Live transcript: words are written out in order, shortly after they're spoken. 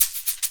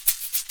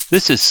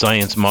This is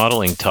Science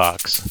Modeling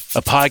Talks,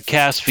 a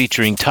podcast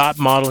featuring top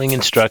modeling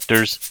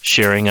instructors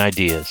sharing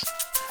ideas.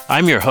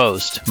 I'm your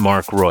host,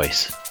 Mark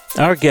Royce.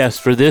 Our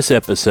guest for this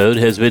episode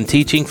has been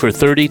teaching for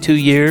 32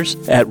 years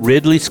at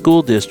Ridley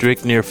School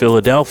District near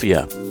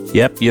Philadelphia.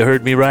 Yep, you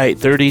heard me right,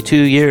 32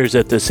 years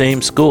at the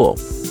same school.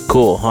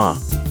 Cool, huh?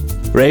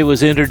 Ray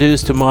was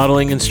introduced to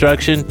modeling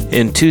instruction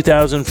in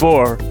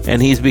 2004,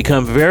 and he's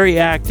become very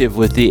active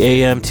with the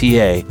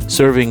AMTA,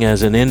 serving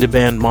as an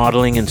in-demand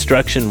modeling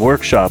instruction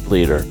workshop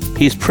leader.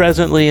 He's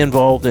presently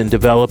involved in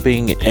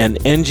developing an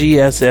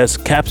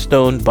NGSS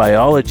capstone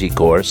biology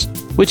course,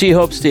 which he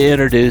hopes to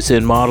introduce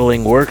in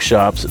modeling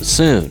workshops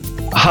soon.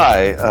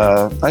 Hi,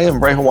 I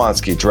am Ray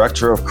Hawansky,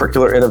 Director of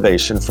Curricular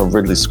Innovation from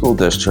Ridley School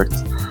District.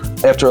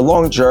 After a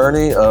long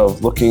journey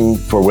of looking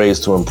for ways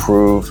to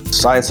improve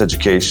science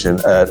education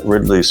at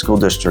Ridley School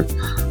District,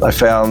 I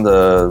found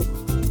a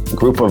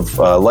group of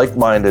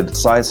like-minded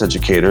science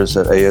educators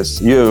at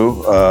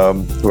ASU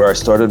where I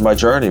started my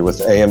journey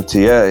with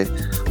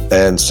AMTA.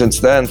 And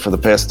since then, for the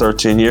past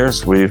 13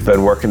 years, we've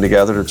been working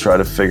together to try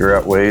to figure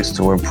out ways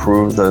to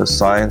improve the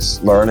science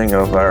learning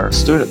of our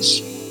students.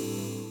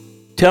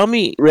 Tell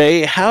me,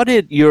 Ray, how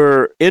did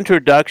your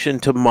introduction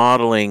to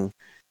modeling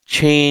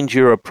change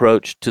your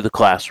approach to the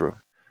classroom?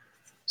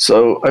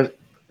 So I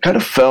kind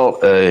of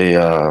felt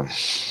an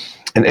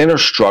inner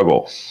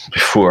struggle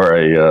before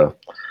I,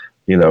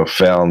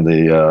 found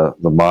the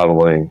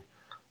modeling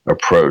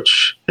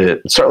approach.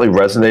 It certainly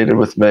resonated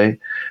with me,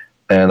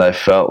 and I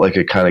felt like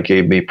it kind of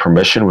gave me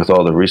permission with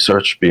all the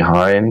research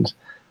behind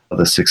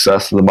the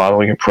success of the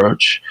modeling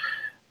approach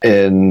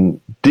in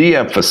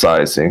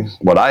de-emphasizing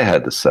what I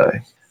had to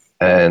say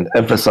and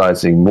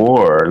emphasizing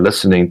more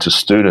listening to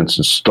students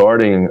and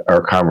starting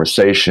our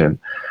conversation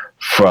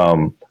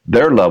from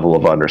their level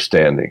of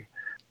understanding.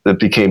 It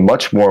became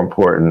much more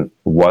important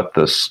what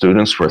the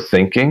students were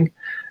thinking,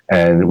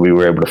 and we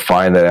were able to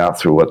find that out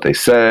through what they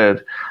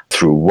said,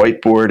 through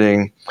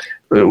whiteboarding.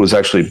 It was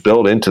actually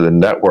built into the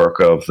network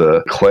of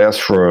the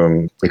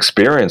classroom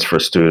experience for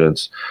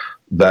students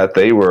that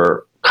they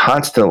were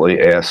constantly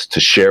asked to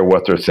share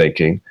what they're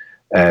thinking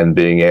and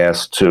being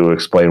asked to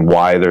explain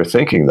why they're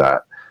thinking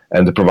that,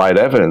 and to provide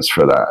evidence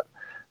for that.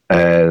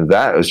 And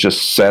that is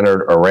just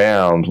centered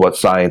around what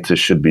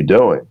scientists should be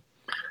doing.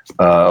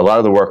 A lot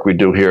of the work we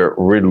do here at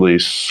Ridley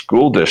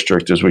School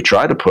District is we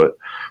try to put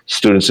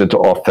students into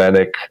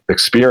authentic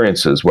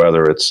experiences,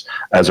 whether it's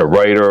as a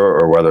writer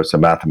or whether it's a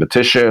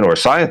mathematician or a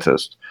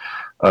scientist,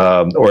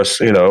 or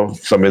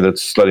somebody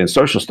that's studying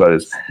social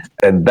studies.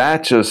 And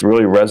that just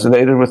really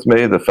resonated with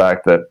me, the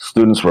fact that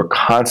students were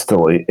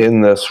constantly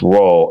in this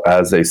role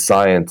as a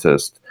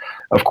scientist.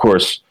 Of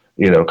course,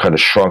 kind of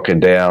shrunken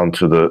down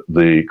to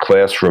the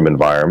classroom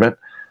environment.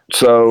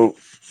 So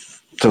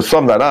to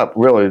sum that up,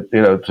 really,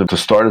 to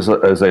start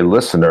as a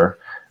listener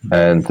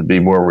and to be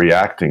more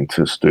reacting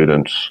to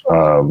students,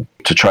 to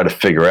try to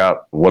figure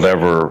out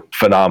whatever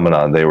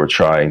phenomenon they were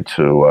trying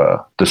to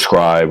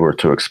describe or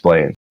to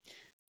explain.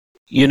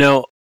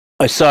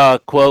 I saw a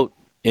quote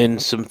in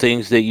some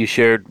things that you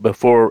shared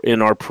before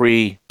in our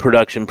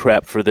pre-production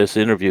prep for this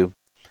interview.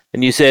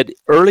 And you said,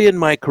 early in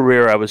my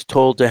career, I was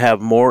told to have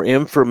more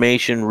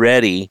information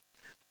ready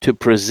to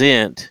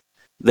present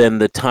than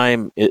the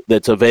time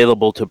that's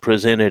available to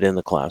present it in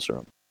the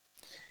classroom.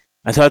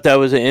 I thought that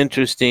was an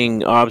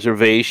interesting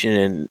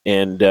observation,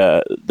 and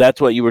that's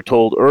what you were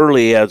told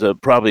early as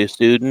probably a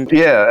student.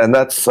 Yeah, and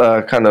that's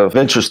kind of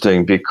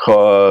interesting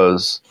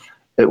because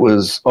it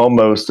was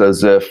almost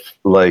as if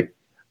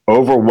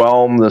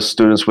overwhelm the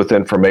students with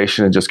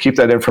information and just keep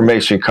that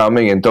information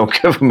coming and don't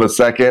give them a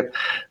second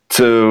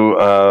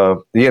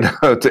to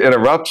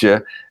interrupt you.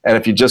 And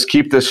if you just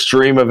keep this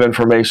stream of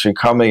information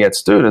coming at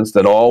students,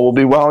 then all will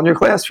be well in your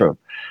classroom.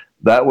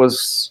 That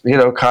was,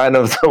 kind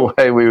of the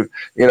way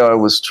I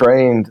was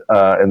trained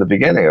in the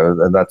beginning,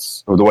 and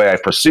that's the way I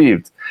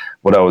perceived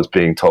what I was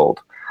being told.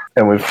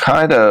 And we've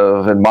kind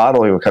of, in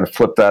modeling, we kind of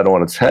flipped that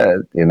on its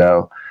head,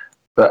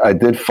 But I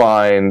did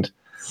find,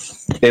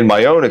 in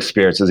my own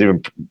experiences,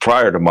 even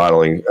prior to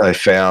modeling, I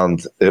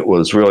found it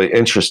was really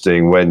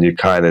interesting when you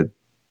kind of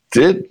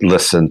did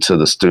listen to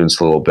the students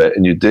a little bit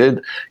and you did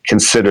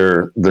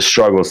consider the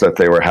struggles that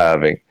they were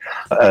having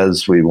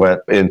as we went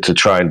into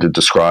trying to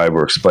describe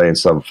or explain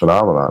some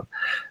phenomenon.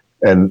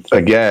 And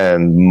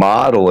again,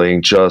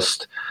 modeling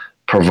just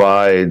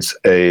provides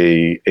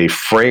a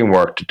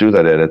framework to do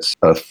that in. It's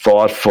a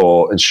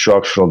thoughtful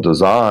instructional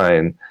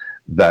design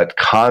that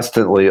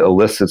constantly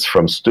elicits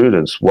from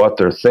students what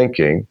they're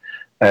thinking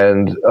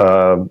and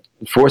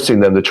forcing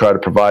them to try to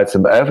provide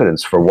some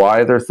evidence for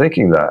why they're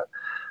thinking that.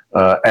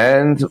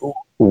 And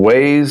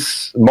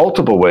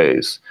multiple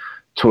ways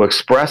to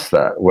express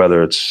that,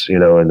 whether it's, in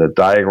the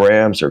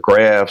diagrams or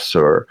graphs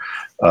or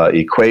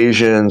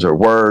equations or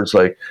words,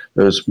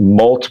 there's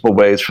multiple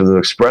ways for them to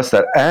express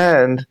that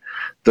and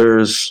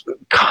There's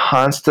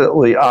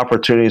constantly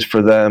opportunities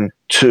for them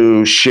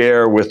to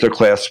share with their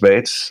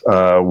classmates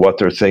what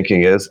their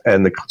thinking is,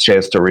 and the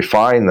chance to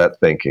refine that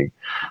thinking,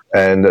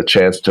 and a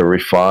chance to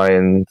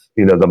refine,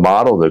 the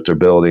model that they're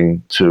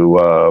building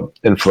to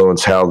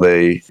influence how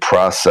they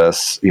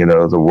process,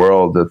 the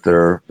world that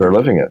they're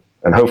living in.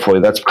 And hopefully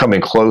that's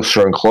coming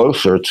closer and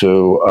closer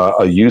to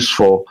a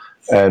useful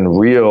and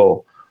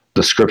real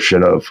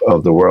description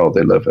of the world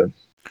they live in.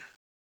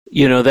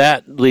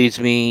 That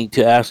leads me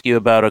to ask you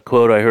about a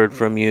quote I heard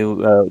from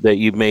you that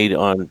you made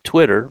on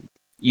Twitter.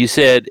 You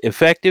said,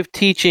 effective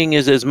teaching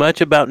is as much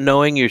about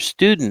knowing your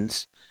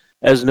students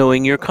as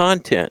knowing your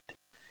content.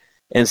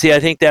 And see, I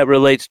think that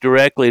relates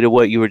directly to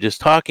what you were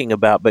just talking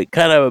about, but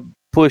kind of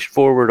push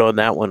forward on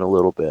that one a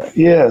little bit.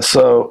 Yeah,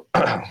 so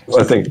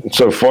I think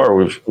so far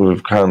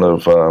we've kind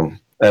of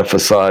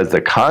emphasized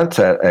the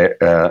content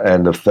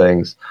end of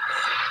things.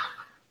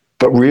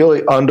 But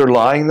really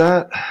underlying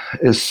that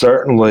is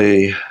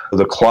certainly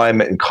the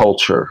climate and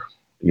culture,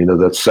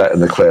 that's set in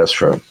the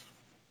classroom.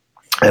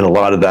 And a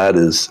lot of that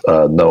is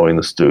knowing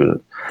the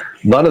student.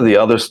 None of the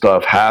other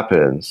stuff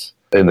happens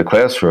in the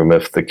classroom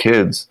if the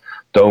kids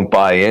don't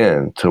buy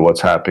in to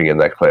what's happening in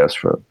that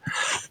classroom.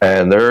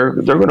 And they're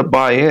going to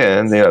buy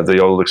in. The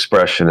old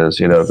expression is,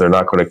 they're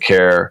not going to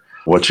care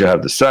what you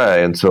have to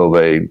say until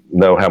they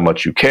know how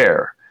much you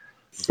care,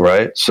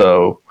 right?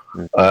 So,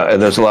 and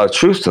there's a lot of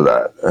truth to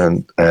that.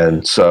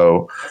 And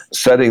so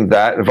setting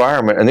that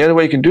environment, and the only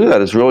way you can do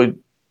that is really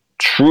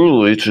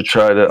truly to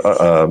try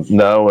to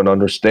know and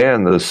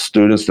understand the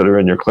students that are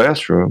in your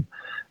classroom.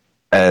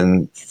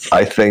 And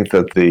I think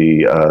that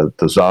the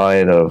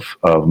design of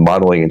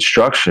modeling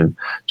instruction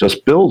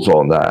just builds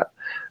on that.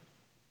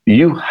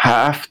 You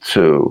have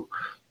to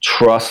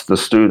trust the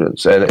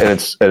students, and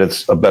it's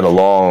been a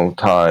long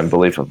time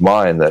belief of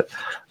mine that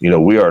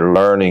we are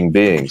learning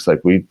beings.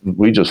 Like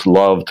we just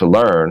love to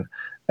learn,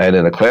 and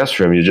in a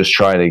classroom you're just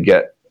trying to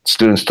get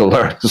students to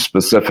learn a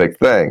specific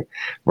thing,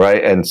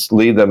 right, and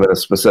lead them in a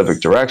specific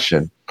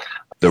direction.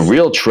 The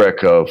real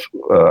trick of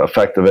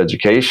effective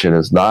education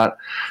is not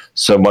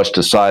so much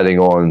deciding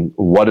on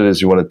what it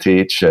is you want to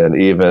teach,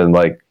 and even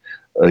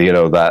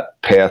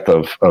that path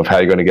of how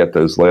you're going to get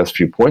those last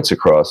few points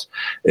across.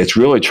 It's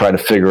really trying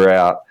to figure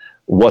out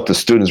what the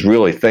student's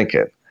really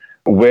thinking.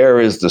 Where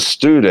is the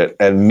student,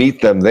 and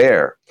meet them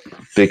there,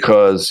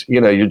 because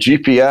your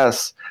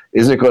GPS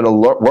isn't going to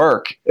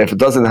work if it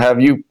doesn't have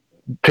you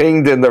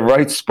pinged in the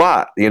right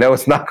spot.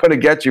 It's not going to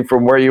get you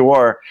from where you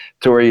are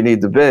to where you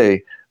need to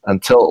be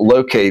until it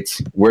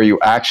locates where you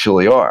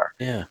actually are.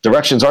 Yeah.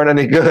 Directions aren't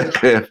any good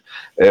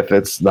if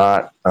it's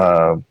not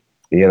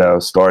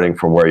starting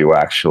from where you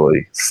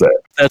actually sit.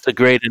 That's a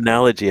great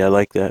analogy. I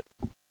like that.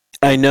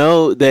 I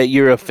know that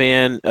you're a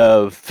fan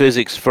of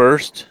physics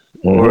first,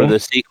 or the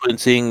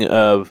sequencing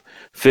of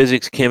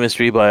physics,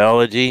 chemistry,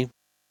 biology,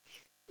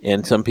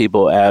 and some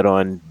people add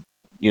on,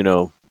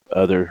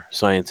 other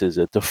sciences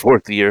at the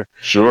fourth year.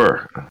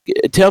 Sure.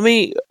 Tell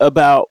me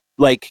about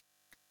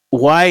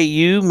why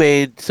you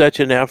made such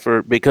an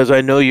effort, because I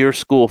know your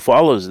school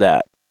follows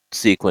that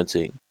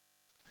sequencing.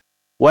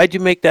 Why'd you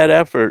make that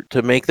effort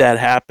to make that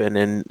happen?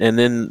 And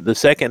then the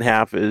second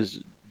half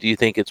is, do you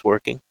think it's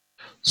working?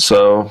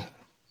 So,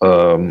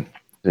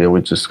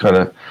 we just kind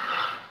of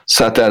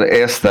sat down and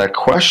asked that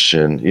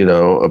question,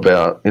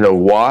 about,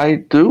 why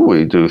do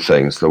we do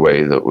things the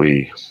way that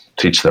we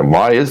teach them?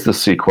 Why is the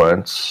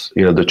sequence,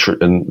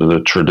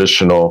 the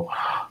traditional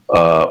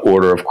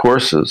order of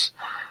courses?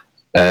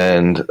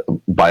 And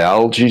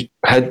biology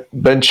had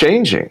been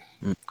changing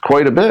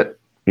quite a bit,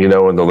 in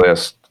the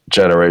last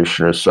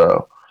generation or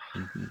so.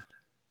 Mm-hmm.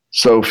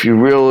 So if you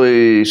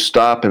really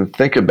stop and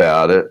think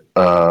about it,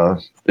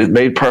 it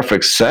made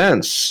perfect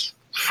sense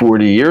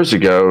 40 years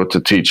ago to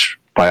teach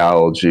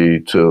biology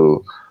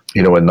to,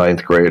 a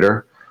ninth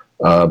grader,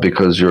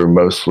 because you're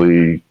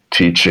mostly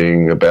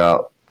teaching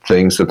about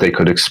things that they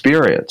could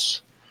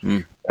experience.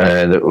 Mm.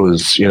 And it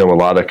was, a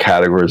lot of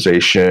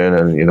categorization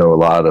and, a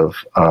lot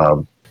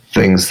of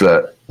things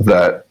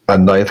that a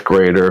ninth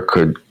grader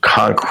could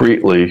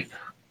concretely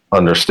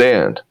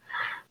understand.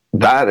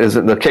 That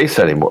isn't the case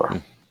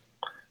anymore.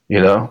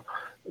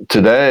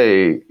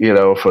 Today,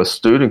 if a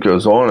student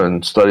goes on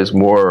and studies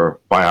more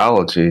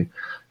biology,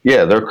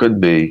 yeah, there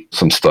could be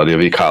some study of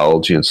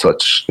ecology and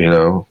such,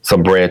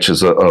 some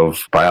branches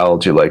of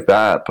biology like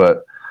that.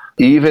 But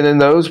even in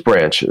those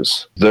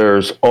branches,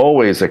 there's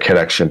always a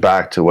connection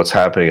back to what's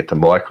happening at the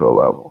molecular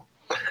level.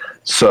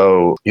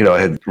 So, I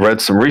had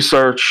read some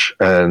research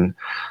and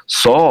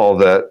saw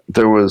that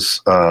there was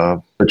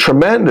a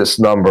tremendous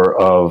number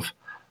of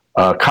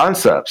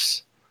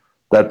concepts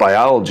that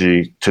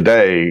biology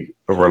today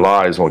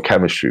relies on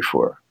chemistry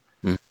for.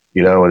 Mm.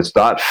 And it's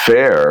not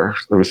fair.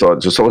 We thought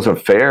it just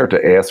wasn't fair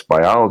to ask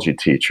biology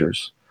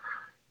teachers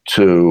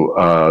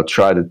to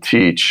try to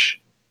teach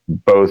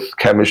both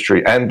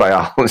chemistry and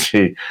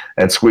biology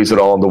and squeeze it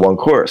all into one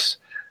course.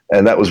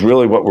 And that was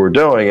really what we're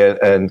doing.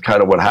 And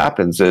kind of what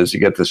happens is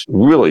you get this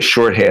really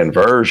shorthand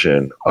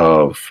version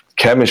of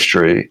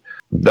chemistry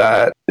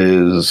that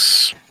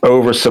is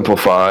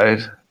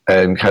oversimplified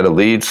and kind of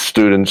leads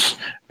students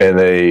in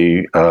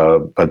a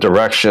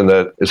direction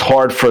that is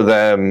hard for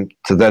them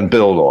to then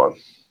build on.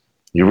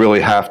 You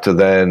really have to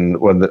then,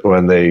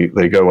 when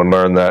they go and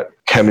learn that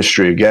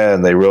chemistry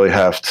again, they really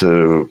have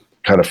to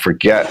kind of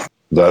forget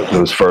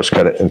those first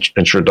kind of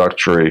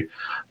introductory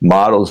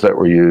models that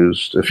were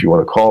used, if you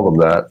want to call them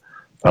that,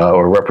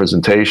 or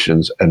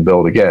representations, and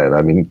build again.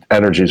 I mean,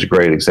 energy is a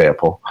great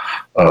example.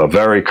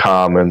 Very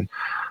common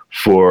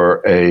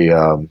for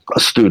a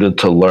student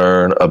to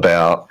learn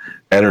about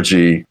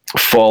energy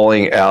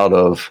falling out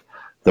of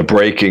the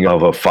breaking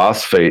of a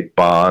phosphate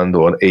bond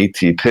or an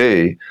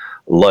ATP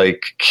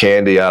like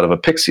candy out of a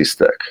pixie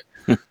stick.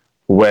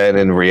 When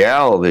in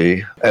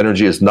reality,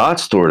 energy is not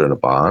stored in a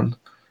bond,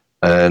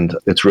 and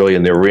it's really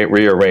in the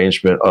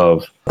rearrangement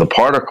of the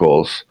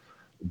particles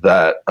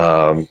that,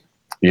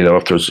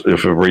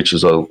 if it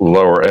reaches a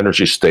lower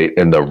energy state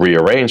in the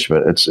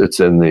rearrangement, it's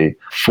in the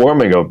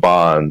forming of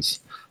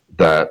bonds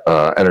that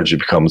energy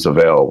becomes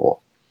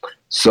available.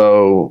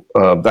 So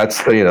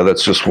that's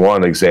just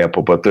one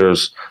example, but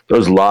there's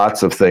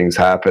lots of things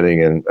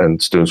happening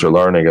and students are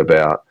learning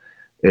about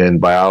in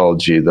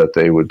biology that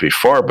they would be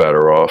far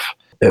better off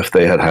if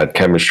they had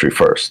chemistry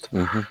first.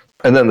 Mm-hmm.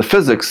 And then the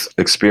physics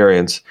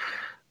experience,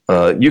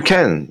 you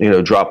can,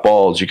 drop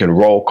balls, you can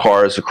roll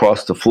cars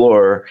across the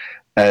floor,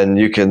 and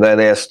you can then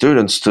ask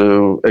students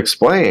to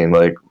explain,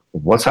 like,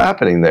 what's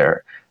happening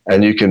there.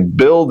 And you can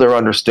build their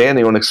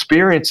understanding on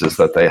experiences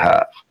that they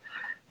have.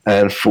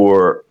 And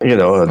for, a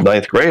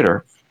ninth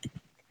grader, it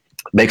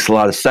makes a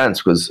lot of sense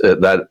because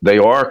that they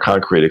are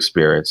concrete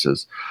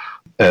experiences.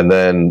 And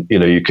then,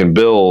 you can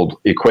build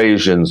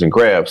equations and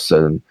graphs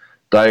and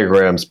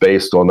diagrams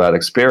based on that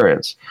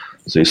experience.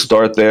 So you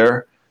start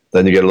there,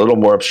 then you get a little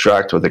more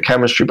abstract with the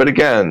chemistry. But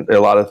again, a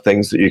lot of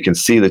things that you can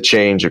see the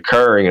change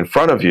occurring in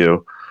front of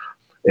you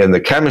in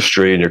the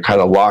chemistry, and you're kind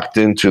of locked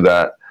into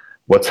that,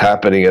 what's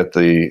happening at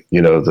the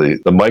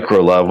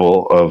micro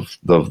level of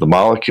the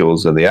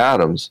molecules and the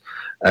atoms.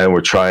 And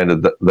we're trying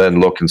to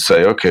then look and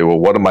say, okay, well,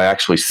 what am I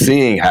actually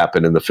seeing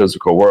happen in the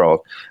physical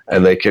world?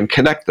 And they can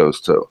connect those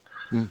two.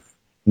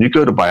 You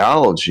go to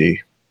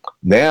biology,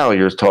 now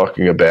you're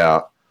talking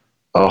about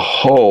a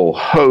whole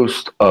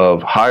host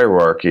of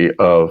hierarchy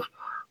of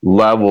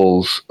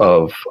levels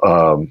of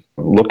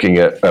looking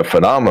at a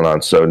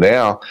phenomenon. So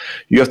now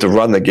you have to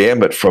run the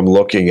gambit from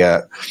looking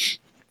at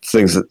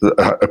things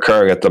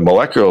occurring at the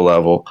molecular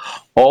level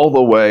all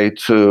the way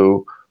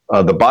to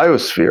the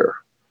biosphere.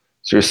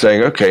 So you're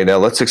saying, okay, now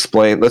let's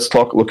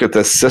look at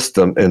this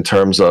system in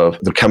terms of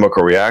the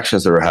chemical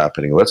reactions that are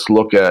happening. Let's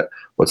look at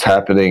what's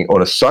happening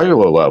on a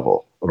cellular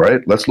level,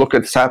 right? Let's look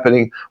at what's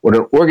happening on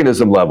an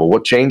organism level.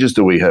 What changes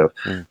do we have?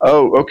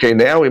 Oh, okay,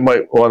 now we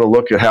might want to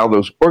look at how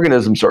those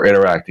organisms are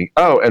interacting.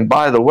 Oh, and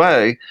by the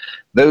way,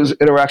 those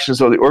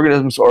interactions of the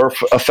organisms are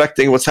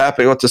affecting what's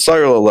happening at the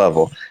cellular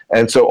level.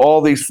 And so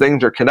all these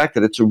things are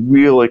connected. It's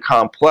really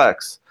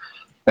complex.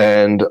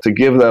 And to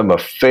give them a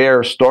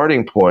fair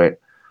starting point,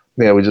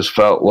 we just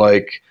felt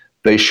like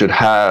they should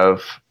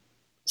have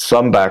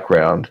some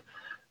background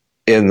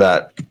in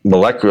that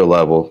molecular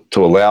level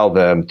to allow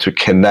them to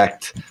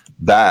connect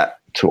that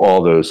to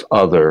all those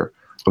other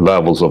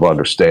levels of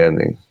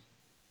understanding.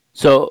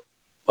 So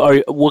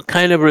what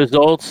kind of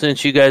results,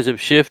 since you guys have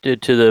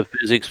shifted to the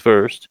physics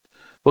first,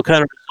 what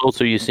kind of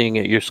results are you seeing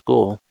at your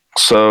school?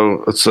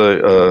 So it's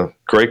a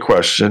great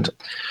question.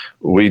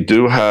 We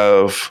do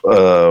have,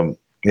 one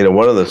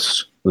of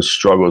the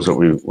struggles that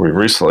we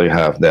recently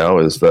have now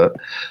is that,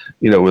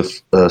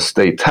 with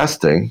state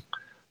testing,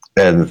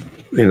 and,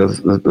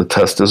 the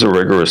test is a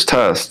rigorous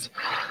test.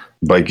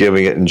 By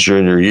giving it in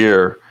junior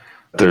year,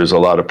 there's a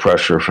lot of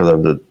pressure for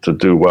them to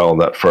do well in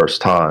that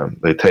first time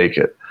they take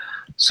it.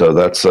 So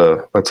that's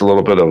a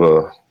little bit of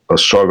a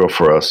struggle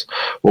for us.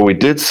 What we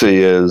did see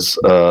is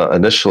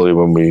initially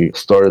when we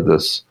started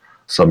this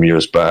some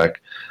years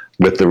back,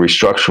 with the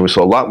restructure, we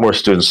saw a lot more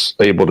students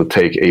able to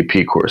take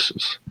AP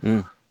courses.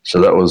 So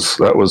that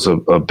was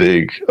a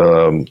big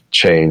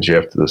change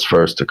after this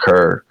first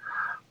occurred.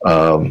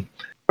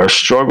 Our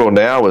struggle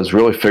now is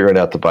really figuring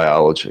out the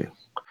biology,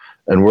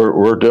 and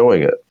we're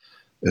doing it.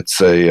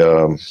 It's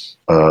a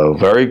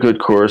very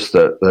good course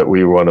that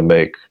we want to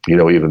make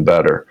even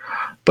better.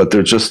 But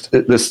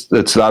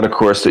it's not a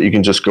course that you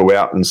can just go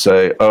out and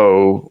say,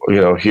 oh,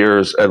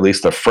 here's at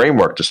least a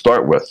framework to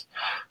start with.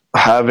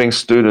 Having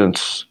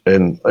students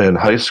in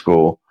high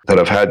school that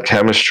have had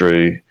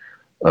chemistry,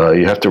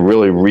 you have to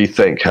really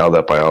rethink how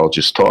that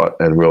biology is taught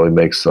and really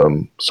make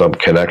some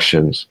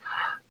connections.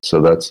 So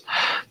that's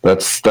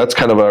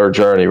kind of our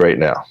journey right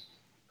now.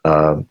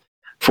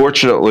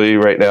 Fortunately,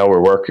 right now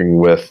we're working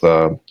with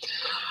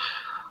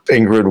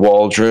Ingrid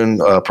Waldron,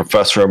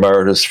 Professor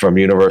Emeritus from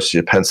University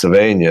of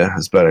Pennsylvania,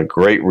 has been a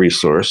great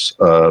resource.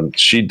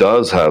 She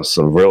does have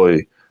some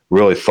really,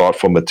 really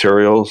thoughtful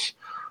materials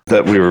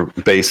that we were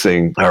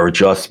basing our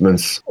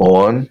adjustments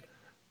on.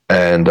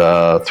 And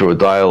through a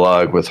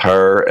dialogue with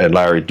her and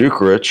Larry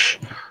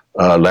Dukerich,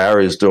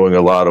 Larry is doing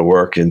a lot of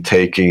work in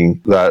taking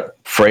that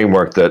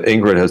framework that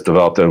Ingrid has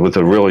developed and with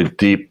a really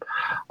deep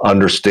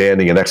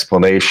understanding and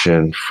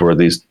explanation for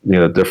these,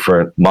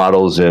 different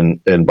models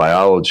in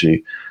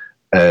biology.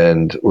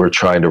 And we're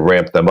trying to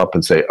ramp them up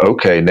and say,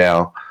 okay,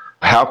 now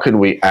how can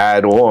we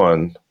add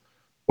on,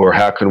 or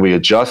how can we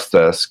adjust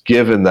this,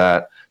 given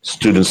that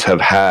students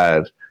have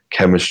had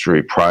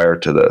chemistry prior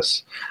to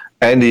this?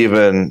 And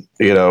even,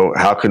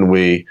 how can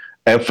we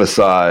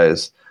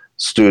emphasize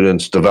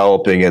students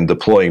developing and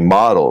deploying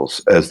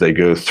models as they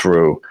go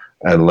through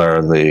and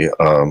learn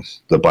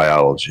the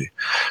biology?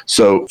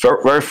 So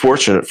very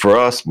fortunate for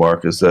us,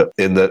 Mark, is that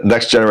in the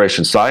next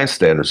generation science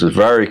standards is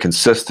very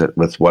consistent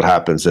with what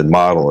happens in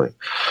modeling.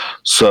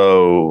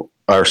 So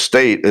our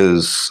state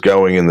is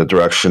going in the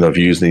direction of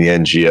using the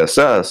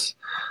NGSS.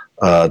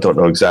 Don't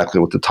know exactly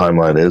what the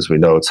timeline is. We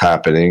know it's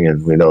happening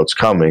and we know it's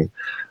coming.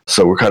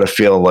 So we're kind of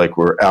feeling like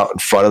we're out in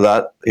front of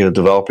that,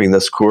 developing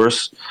this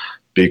course,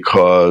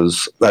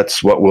 because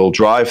that's what will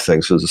drive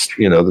things. So,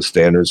 the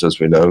standards, as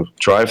we know,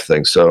 drive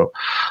things. So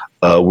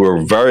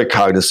we're very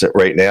cognizant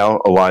right now,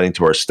 aligning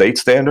to our state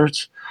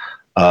standards,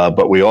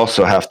 but we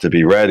also have to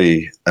be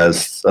ready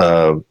as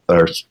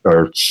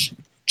our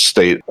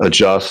state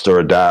adjusts or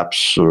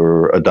adapts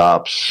or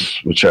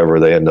adopts, whichever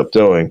they end up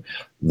doing,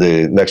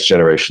 the next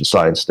generation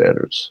science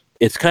standards.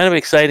 It's kind of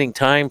exciting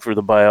time for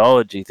the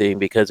biology thing,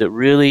 because it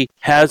really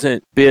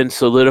hasn't been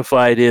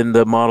solidified in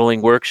the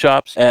modeling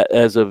workshops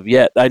as of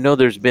yet. I know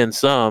there's been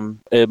some.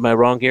 Am I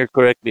wrong here?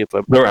 Correct me if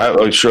I'm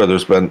wrong. Sure.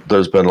 There's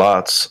been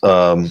lots.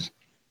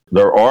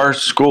 There are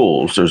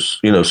schools.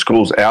 There's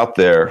schools out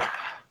there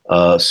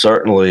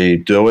certainly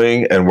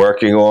doing and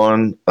working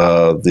on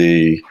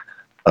the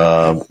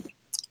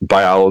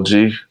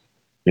biology,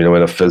 in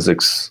a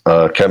physics,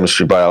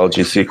 chemistry,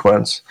 biology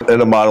sequence.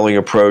 In a modeling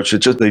approach,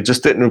 they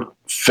just didn't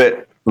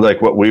fit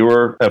like what we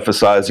were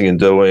emphasizing and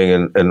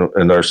doing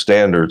and our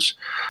standards.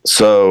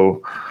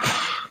 So,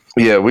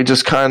 yeah, we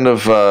just kind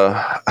of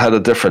had a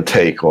different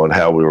take on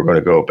how we were going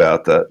to go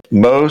about that.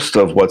 Most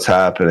of what's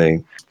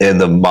happening in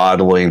the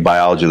modeling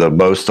biology,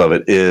 most of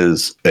it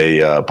is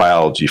a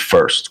biology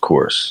first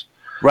course.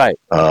 Right.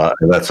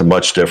 And that's a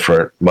much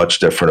different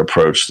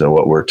approach than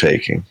what we're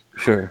taking.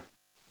 Sure.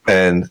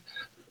 And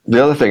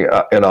the other thing,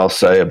 and I'll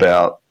say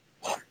about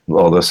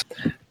all this,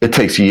 it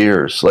takes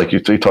years. Like you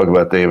talk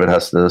about David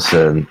Hesnes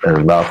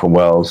and Malcolm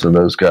Wells and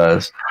those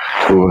guys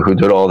who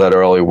did all that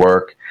early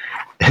work.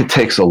 It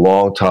takes a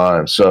long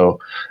time. So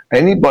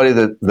anybody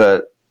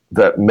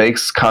that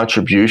makes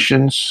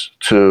contributions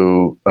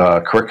to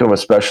curriculum,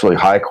 especially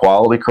high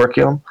quality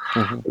curriculum,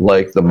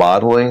 like the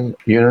modeling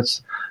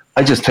units,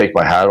 I just take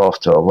my hat off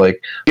to them.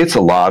 Like, it's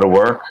a lot of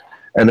work.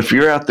 And if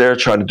you're out there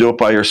trying to do it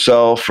by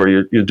yourself, or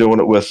you're doing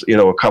it with,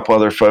 a couple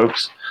other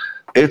folks,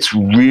 it's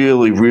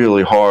really,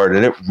 really hard,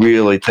 and it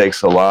really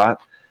takes a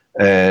lot.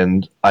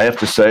 And I have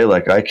to say,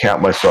 like, I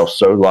count myself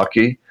so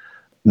lucky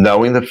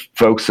knowing the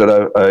folks that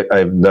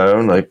I've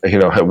known.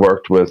 Have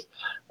worked with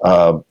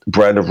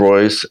Brenda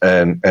Royce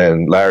and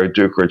Larry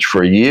Dukerich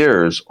for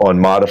years on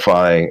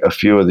modifying a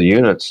few of the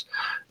units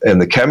in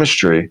the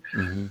chemistry.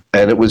 And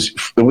it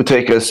would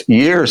take us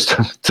years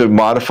to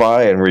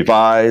modify and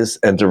revise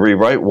and to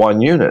rewrite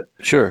one unit.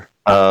 Sure.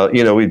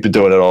 We'd been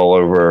doing it all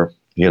over,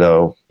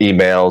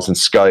 emails and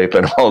Skype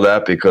and all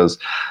that, because,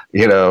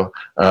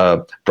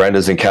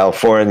 Brenda's in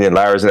California and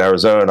Larry's in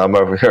Arizona and I'm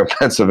over here in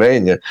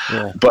Pennsylvania.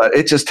 Yeah. But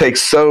it just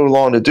takes so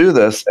long to do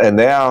this. And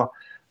now,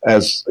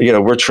 as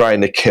we're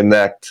trying to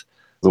connect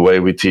the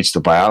way we teach the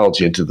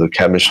biology into the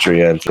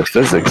chemistry and the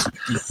physics.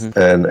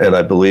 And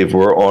I believe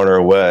we're on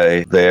our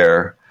way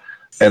there.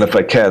 And if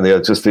I can,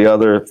 just the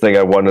other thing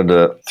I wanted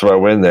to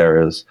throw in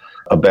there is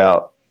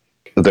about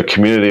the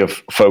community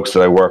of folks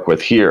that I work with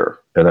here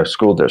in our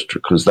school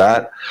district, because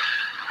that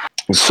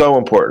is so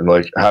important,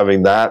 like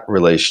having that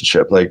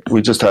relationship. Like,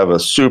 we just have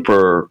a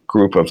super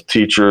group of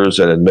teachers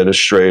and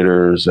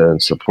administrators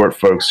and support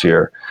folks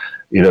here,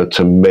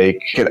 to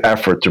make an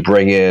effort to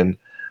bring in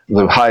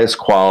the highest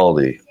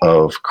quality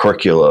of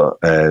curricula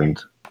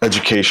and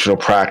educational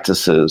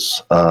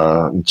practices,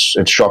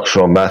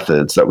 instructional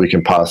methods that we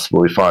can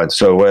possibly find.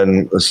 So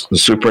when the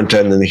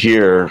superintendent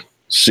here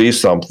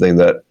sees something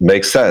that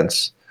makes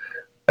sense,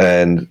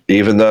 and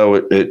even though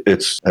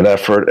it's an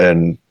effort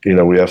and,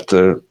 we have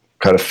to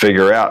kind of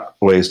figure out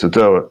ways to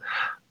do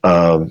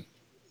it,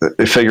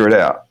 they figure it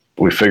out.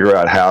 We figure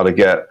out how to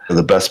get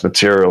the best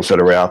materials that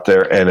are out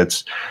there. And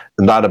it's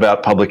not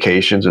about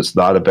publications. It's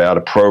not about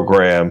a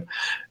program.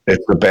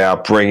 It's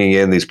about bringing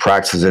in these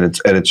practices, and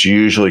it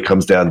usually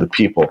comes down to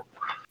people.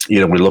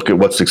 We look at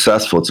what's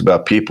successful. It's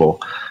about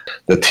people.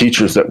 The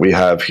teachers that we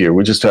have here,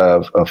 we just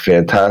have a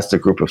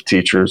fantastic group of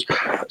teachers,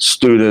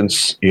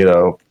 students,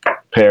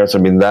 parents. I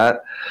mean,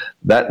 that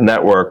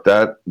network,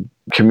 that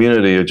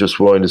community are just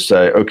willing to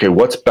say, okay,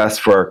 what's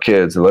best for our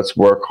kids, and let's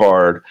work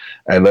hard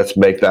and let's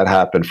make that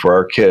happen for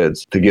our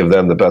kids to give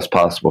them the best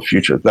possible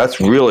future. That's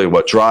really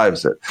what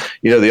drives it.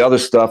 The other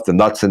stuff, the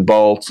nuts and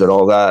bolts and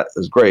all that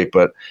is great,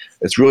 but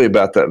it's really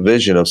about that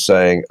vision of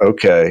saying,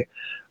 okay,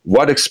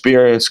 what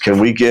experience can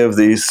we give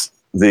these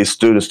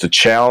students to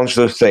challenge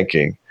their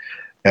thinking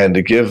and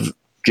to give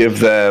give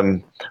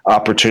them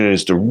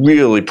opportunities to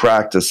really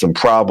practice some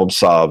problem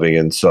solving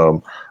and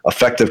some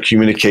effective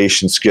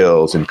communication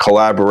skills and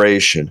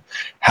collaboration.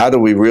 How do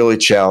we really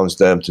challenge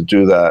them to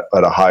do that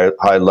at a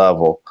high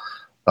level,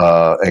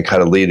 and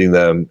kind of leading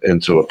them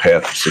into a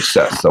path of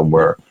success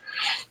somewhere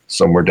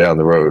down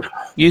the road?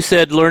 You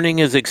said learning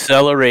is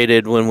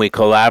accelerated when we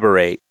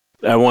collaborate.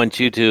 I want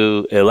you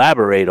to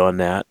elaborate on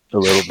that a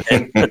little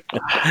bit.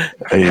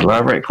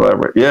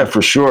 Collaborate. Yeah,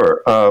 for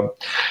sure.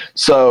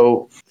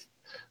 So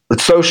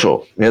it's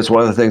social. It's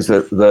one of the things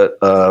that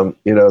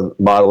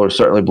modelers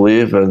certainly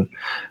believe, and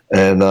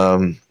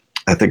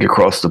I think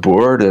across the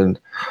board. And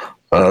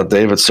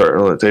David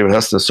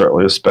Heston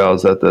certainly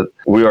espoused that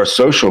we are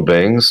social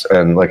beings,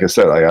 and like I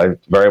said, I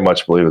very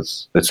much believe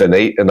it's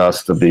innate in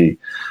us to be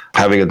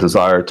having a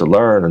desire to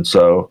learn, and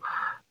so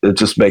it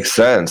just makes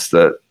sense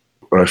that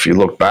if you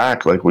look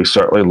back, like we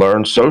certainly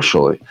learn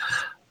socially.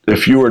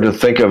 If you were to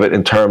think of it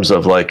in terms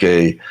of like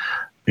a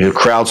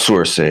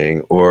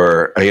crowdsourcing,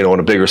 or on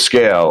a bigger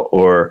scale,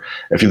 or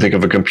if you think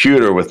of a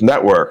computer with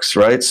networks,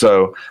 right?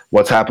 So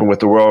what's happened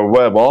with the World Wide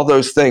Web, all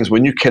those things,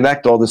 when you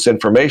connect all this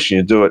information,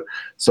 you do it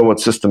somewhat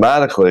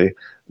systematically,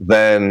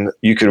 then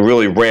you can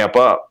really ramp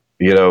up,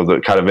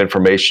 the kind of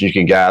information you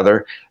can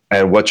gather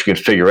and what you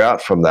can figure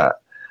out from that.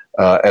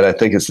 And I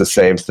think it's the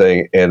same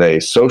thing in a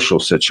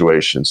social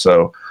situation.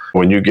 So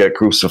when you get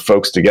groups of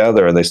folks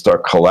together and they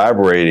start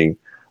collaborating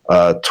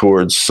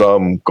towards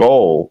some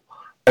goal,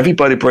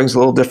 everybody brings a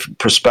little different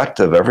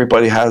perspective.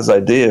 Everybody has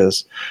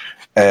ideas.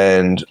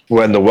 And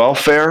when the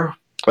welfare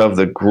of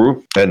the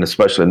group, and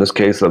especially in this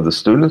case of the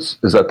students,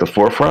 is at the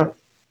forefront,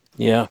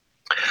 yeah,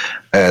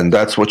 and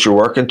that's what you're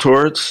working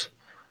towards,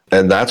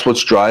 and that's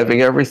what's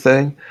driving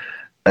everything,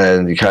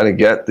 and you kind of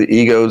get the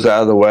egos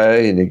out of the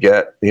way, and you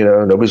get,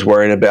 nobody's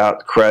worrying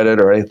about credit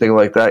or anything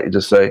like that. You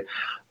just say,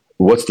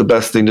 what's the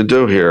best thing to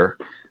do here?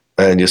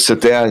 And you sit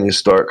down and you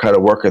start kind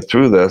of working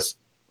through this.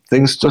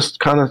 Things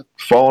just kind of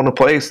fall into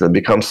place and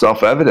become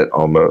self-evident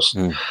almost.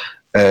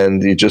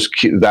 And you just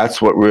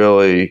that's what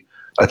really,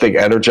 I think,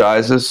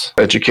 energizes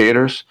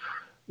educators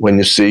when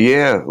you see,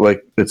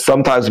 like it's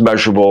sometimes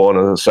measurable on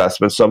an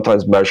assessment,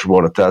 sometimes measurable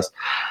on a test.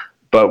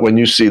 But when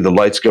you see the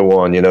lights go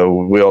on,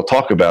 we all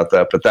talk about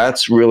that, but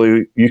that's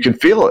really, you can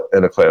feel it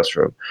in a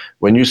classroom.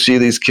 When you see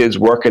these kids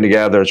working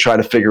together and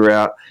trying to figure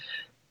out,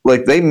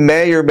 like they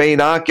may or may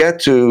not get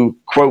to,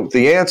 quote,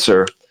 the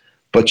answer,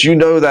 but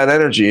that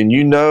energy, and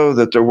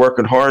that they're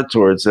working hard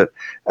towards it,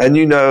 and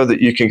that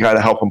you can kind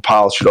of help them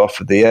polish it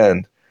off at the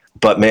end.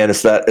 But man,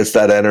 it's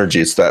that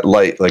energy, it's that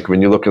light. Like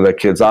when you look in that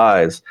kid's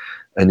eyes,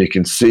 and you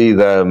can see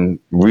them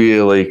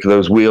really,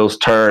 those wheels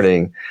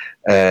turning,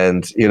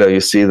 and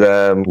you see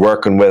them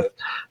working with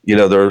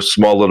their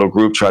small little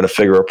group trying to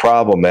figure a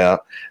problem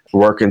out,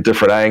 working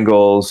different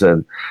angles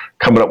and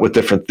coming up with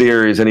different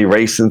theories and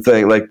erasing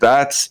things. Like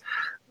that's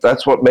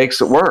what makes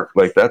it work.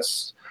 Like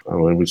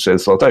we say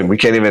this all the time. We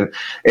can't even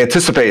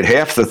anticipate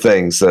half the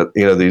things that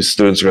these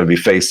students are going to be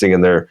facing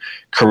in their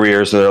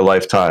careers and their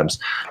lifetimes.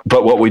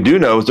 But what we do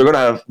know is they're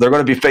going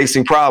to be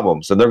facing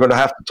problems, and they're going to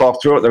have to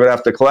talk through it. They're going to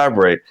have to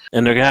collaborate,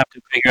 and they're going to have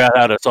to figure out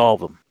how to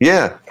solve them.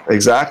 Yeah,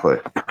 exactly.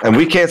 And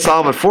we can't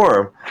solve it for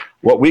them.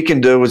 What we can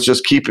do is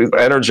just keep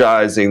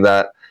energizing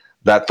that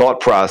thought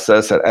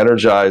process and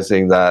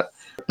energizing that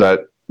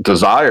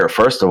desire,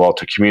 first of all,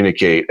 to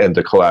communicate and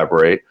to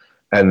collaborate.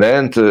 And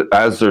then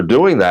as they're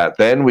doing that,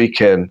 then we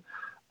can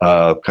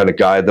kind of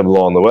guide them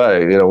along the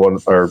way. When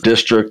our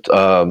district,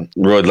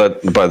 really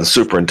led by the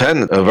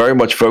superintendent, very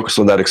much focused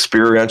on that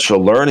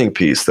experiential learning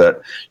piece, that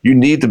you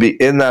need to be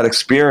in that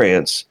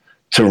experience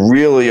to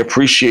really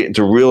appreciate and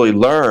to really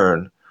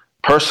learn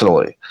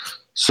personally.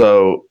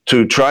 So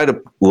to try to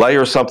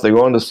layer something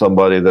onto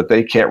somebody that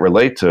they can't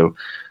relate to,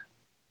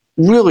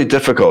 really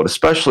difficult,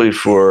 especially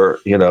for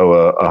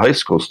a high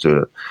school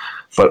student.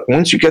 But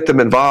once you get them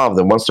involved,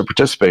 and once they're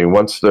participating,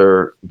 once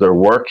they're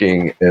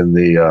working in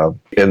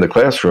the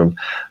classroom,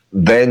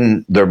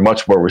 then they're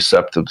much more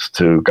receptive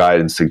to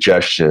guidance,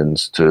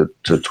 suggestions, to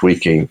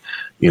tweaking,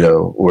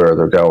 where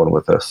they're going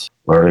with this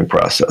learning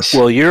process.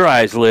 Well, your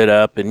eyes lit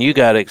up, and you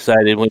got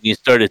excited when you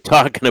started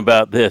talking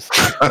about this.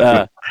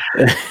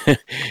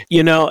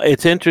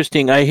 It's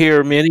interesting. I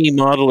hear many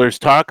modelers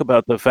talk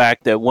about the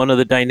fact that one of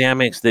the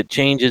dynamics that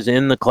changes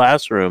in the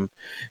classroom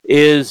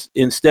is,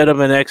 instead of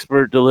an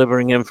expert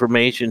delivering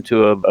information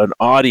to an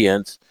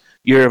audience,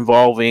 you're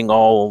involving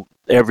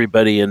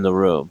everybody in the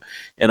room.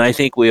 And I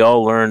think we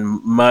all learn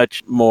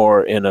much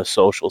more in a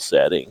social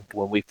setting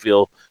when we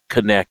feel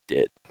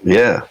connected.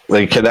 Yeah,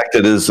 like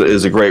connected is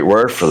a great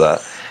word for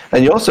that.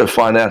 And you also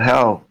find out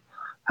how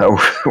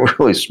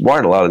really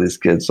smart a lot of these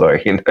kids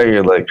are.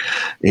 You're like,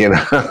 they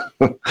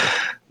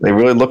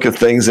really look at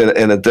things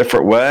in a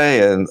different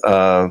way. And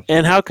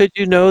how could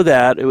you know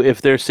that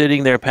if they're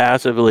sitting there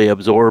passively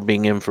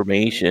absorbing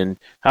information?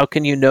 How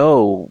can you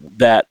know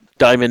that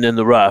diamond in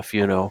the rough,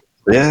 Yeah,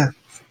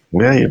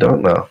 you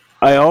don't know.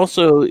 I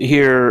also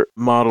hear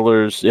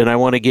modelers, and I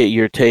want to get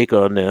your take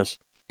on this,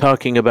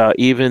 talking about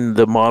even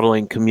the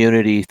modeling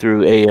community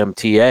through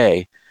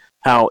AMTA,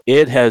 how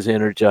it has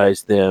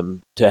energized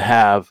them to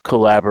have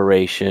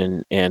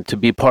collaboration and to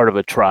be part of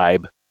a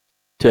tribe,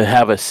 to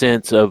have a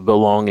sense of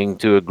belonging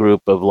to a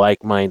group of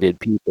like-minded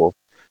people.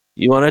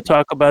 You want to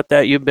talk about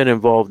that? You've been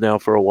involved now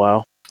for a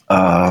while.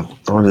 I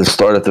wanted to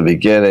start at the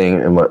beginning,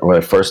 and when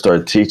I first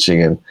started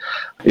teaching, and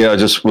I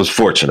just was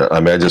fortunate. I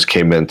mean, I just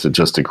came into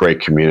just a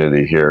great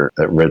community here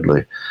at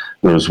Ridley.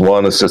 There was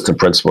one assistant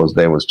principal. His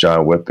name was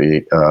John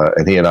Whitby,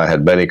 and he and I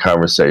had many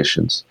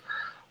conversations,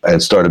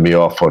 and started me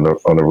off on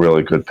a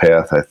really good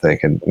path, I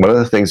think. And one of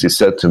the things he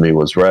said to me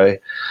was, Ray,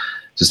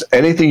 just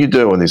anything you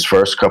do in these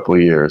first couple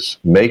of years,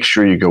 make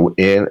sure you go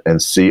in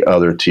and see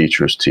other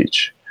teachers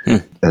teach.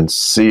 And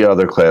see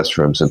other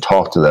classrooms and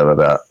talk to them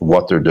about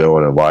what they're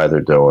doing and why they're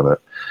doing it,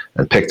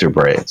 and pick their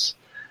brains.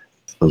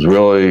 I was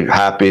really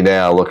happy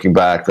now looking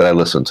back that I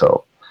listened to them.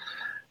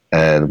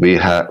 And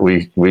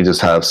we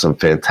just have some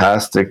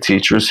fantastic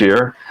teachers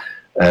here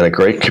and a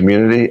great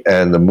community.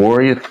 And the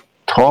more you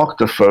talk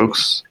to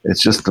folks,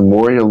 it's just the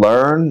more you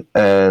learn,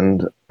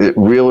 and it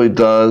really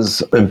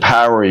does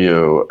empower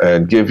you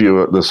and give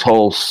you this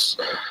whole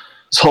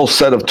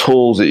set of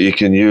tools that you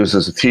can use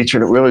as a teacher.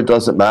 And it really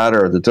doesn't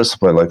matter the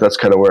discipline. Like, that's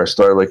kind of where I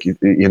started. Like,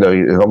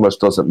 it almost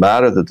doesn't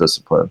matter the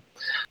discipline.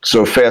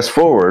 So fast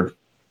forward,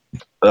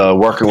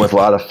 working with a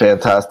lot of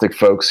fantastic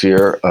folks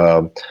here.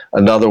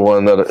 Another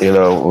one that,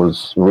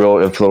 was real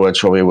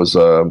influential on me was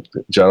a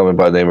gentleman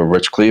by the name of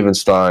Rich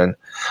Clevenstein.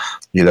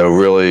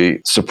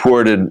 Really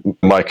supported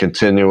my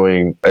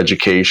continuing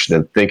education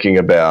and thinking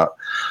about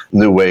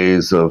new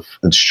ways of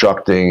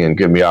instructing, and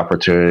give me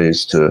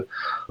opportunities to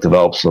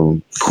develop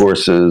some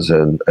courses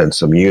and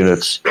some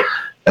units.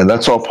 And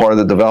that's all part of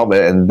the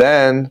development. And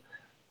then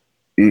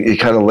you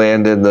kind of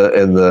land in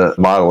the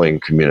modeling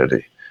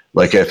community.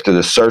 Like, after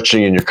the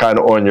searching and you're kind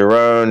of on your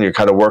own, you're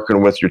kind of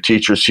working with your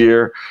teachers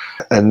here.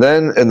 And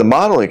then in the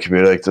modeling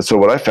community, so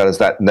what I found is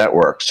that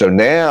network. So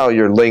now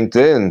you're linked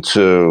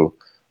into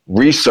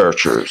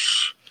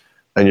researchers,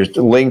 and you're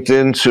linked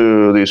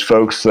into these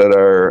folks that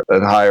are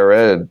at higher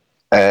ed,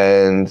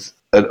 and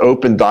an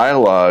open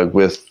dialogue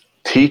with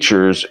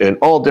teachers in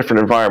all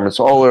different environments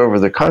all over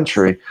the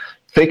country,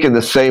 thinking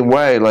the same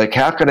way, like,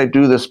 how can I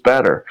do this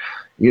better?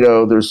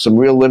 There's some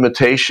real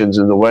limitations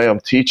in the way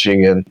I'm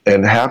teaching,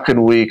 and how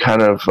can we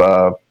kind of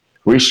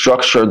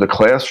restructure the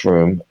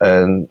classroom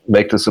and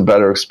make this a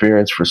better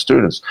experience for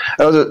students?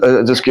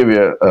 I'll just give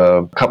you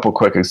a couple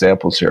quick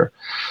examples here.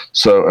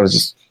 So I was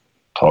just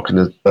talking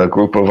to a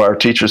group of our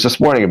teachers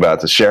this morning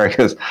about this, sharing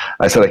this.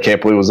 I said, I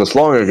can't believe it was this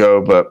long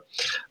ago, but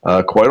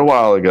quite a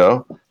while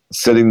ago,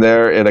 sitting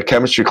there in a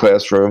chemistry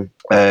classroom,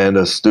 and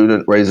a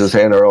student raises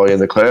his hand early in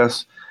the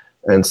class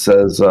and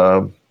says,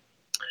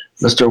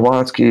 Mr.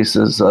 Wansky,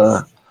 says,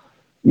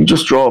 you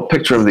just draw a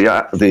picture of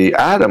the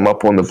atom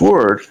up on the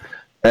board,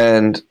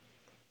 and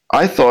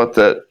I thought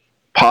that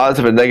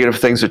positive and negative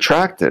things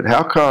attracted.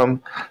 How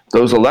come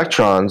those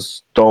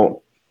electrons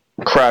don't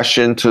crash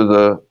into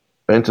the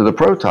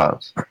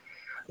protons? I'm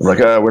like,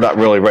 we're not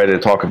really ready to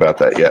talk about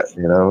that yet,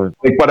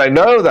 but I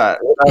know that,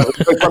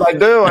 but I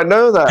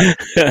know that.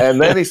 And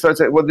then he starts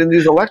saying, well, then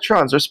these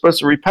electrons are supposed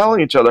to repel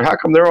each other. How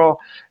come they're all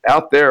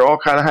out there, all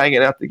kind of hanging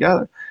out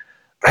together?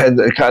 And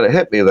it kind of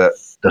hit me that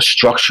the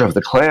structure of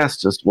the class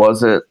just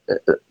wasn't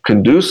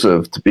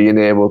conducive to being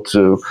able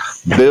to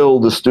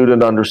build a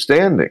student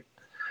understanding.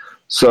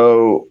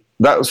 So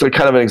that was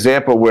kind of an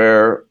example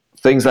where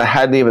things I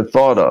hadn't even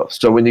thought of.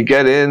 So when you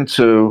get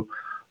into,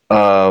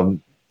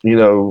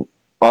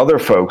 other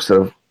folks that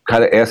have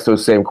kind of asked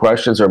those same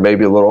questions, or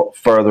maybe a little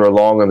further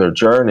along in their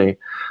journey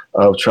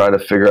of trying to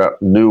figure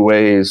out new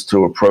ways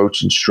to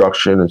approach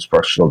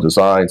instructional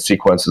design,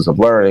 sequences of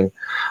learning,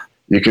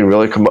 you can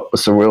really come up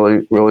with some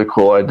really, really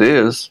cool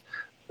ideas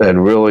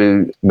and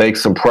really make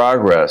some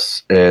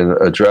progress in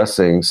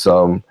addressing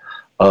some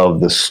of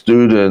the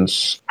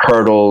students'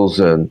 hurdles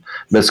and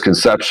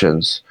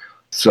misconceptions.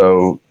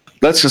 So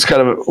that's just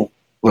kind of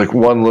like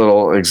one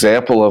little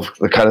example of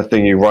the kind of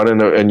thing you run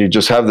into, and you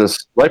just have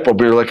this light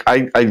bulb. You're like,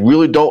 I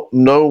really don't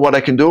know what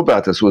I can do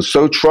about this. It was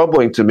so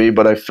troubling to me,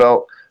 but I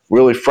felt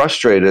really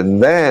frustrated.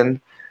 And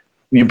then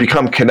you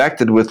become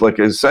connected with, like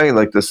I was saying,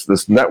 like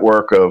this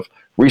network of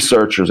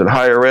researchers and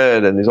higher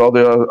ed and all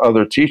the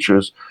other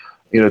teachers,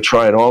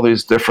 trying all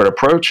these different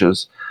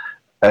approaches.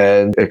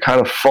 And it kind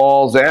of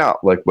falls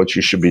out like what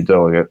you should be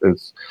doing.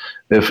 It's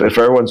if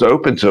everyone's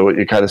open to it,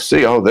 you kind of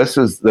see, oh, this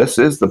is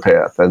the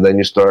path, and then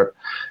you start,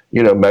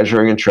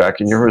 measuring and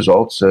tracking your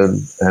results. And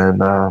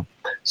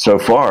so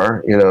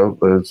far,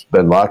 there's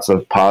been lots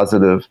of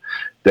positive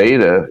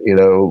data,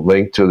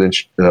 linked to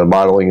the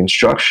modeling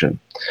instruction.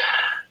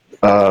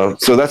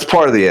 So that's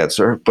part of the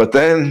answer. But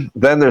then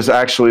there's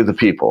actually the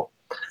people.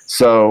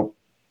 So,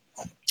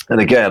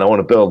 and again, I want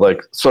to build,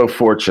 like, so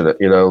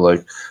fortunate,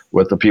 like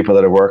with the people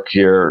that I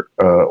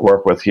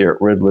work with here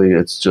at Ridley.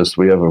 It's just,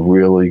 we have a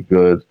really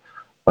good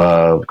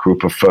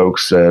group of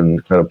folks,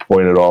 and kind of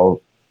point it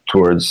all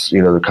towards,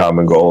 the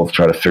common goal of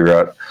trying to figure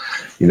out,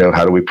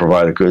 how do we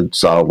provide a good,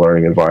 solid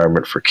learning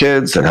environment for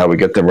kids, and how we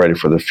get them ready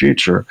for the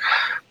future.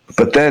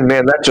 But then,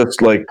 man, that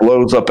just like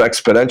blows up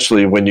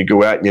exponentially when you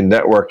go out and you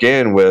network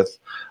in with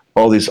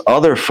all these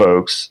other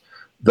folks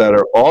that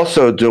are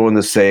also doing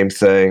the same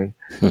thing,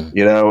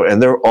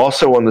 and they're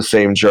also on the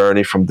same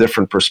journey from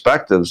different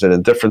perspectives and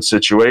in different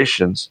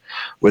situations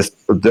with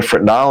a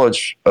different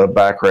knowledge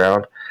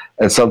background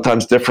and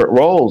sometimes different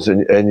roles.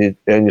 And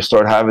you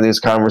start having these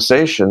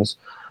conversations,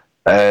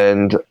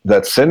 and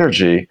that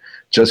synergy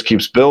just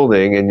keeps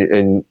building.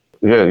 And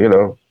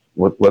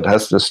what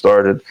Heston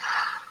started,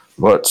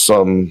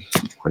 some,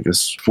 I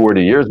guess,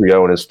 40 years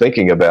ago, and is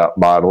thinking about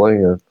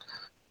modeling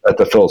at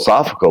the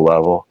philosophical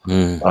level.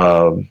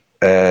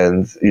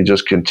 And you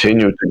just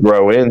continue to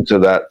grow into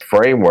that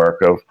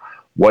framework of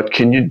what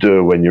can you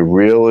do when you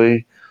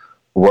really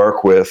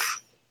work with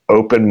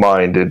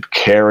open-minded,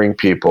 caring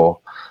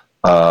people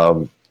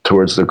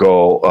towards the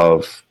goal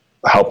of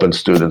helping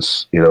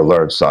students,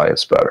 learn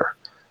science better.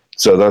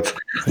 So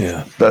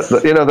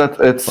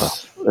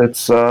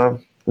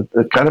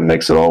it kind of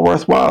makes it all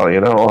worthwhile,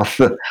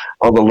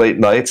 all the late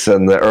nights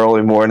and the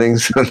early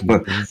mornings,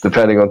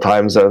 depending on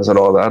time zones and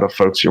all that of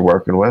folks you're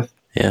working with.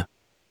 Yeah.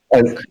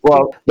 And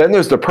then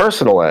there's the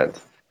personal end.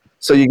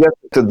 So you get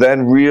to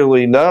then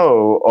really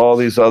know all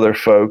these other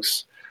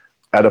folks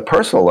at a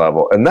personal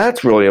level. And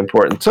that's really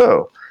important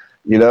too,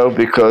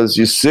 because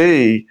you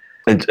see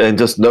and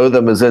just know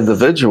them as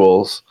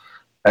individuals,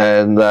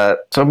 and that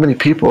so many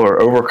people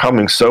are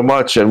overcoming so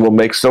much and will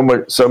make so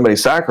many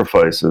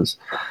sacrifices,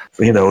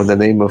 in the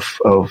name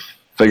of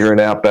figuring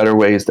out better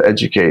ways to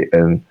educate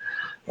and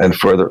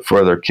for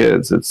their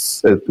kids.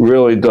 It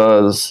really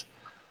does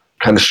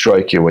kind of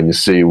strike you when you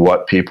see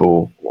what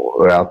people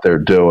are out there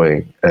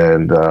doing,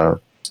 and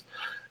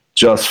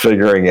just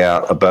figuring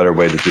out a better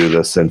way to do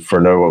this, and for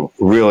no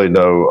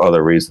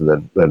other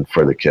reason than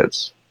for the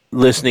kids.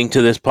 Listening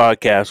to this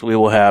podcast, we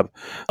will have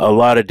a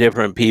lot of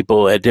different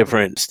people at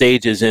different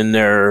stages in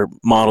their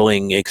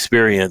modeling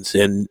experience.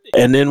 And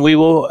then we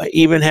will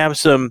even have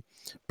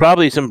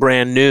probably some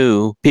brand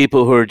new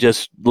people who are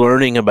just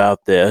learning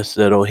about this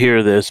that'll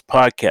hear this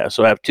podcast.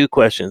 So I have two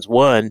questions.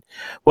 One,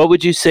 what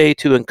would you say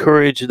to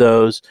encourage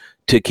those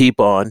to keep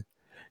on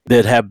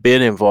that have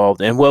been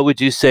involved? And what would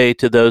you say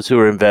to those who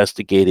are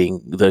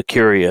investigating the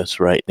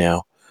curious right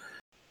now?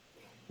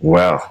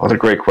 Wow, what a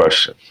great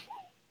question.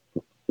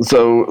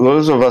 So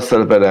those of us that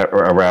have been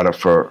around it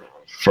for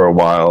a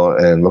while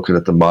and looking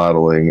at the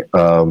modeling,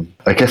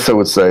 I guess I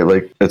would say,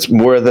 it's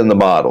more than the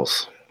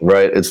models,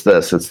 right? It's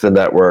the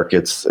network.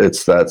 It's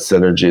that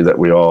synergy that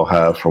we all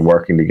have from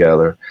working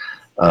together.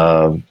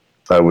 I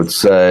would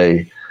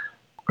say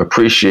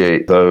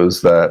appreciate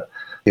those that,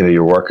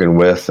 you're working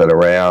with and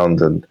around,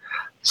 and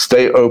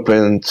stay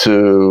open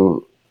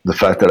to the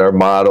fact that our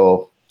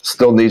model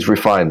still needs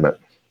refinement.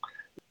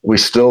 We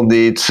still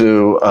need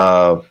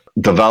to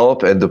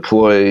develop and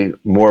deploy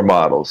more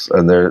models,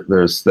 and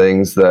there's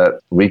things that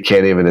we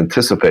can't even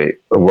anticipate,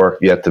 the work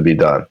yet to be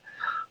done.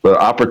 The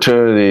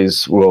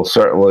opportunities will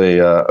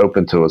certainly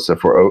open to us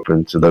if we're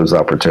open to those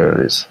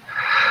opportunities.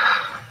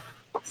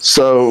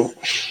 So,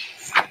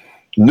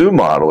 new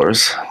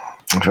modelers,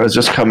 if I was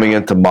just coming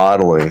into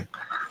modeling,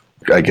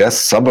 I guess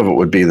some of it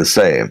would be the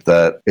same,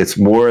 that it's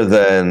more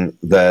than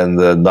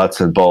the nuts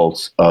and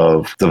bolts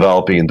of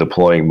developing and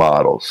deploying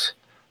models.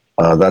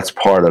 That's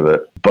part of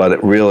it. But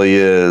it really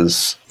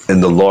is,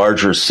 in the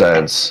larger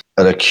sense,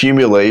 an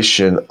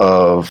accumulation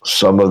of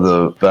some of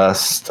the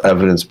best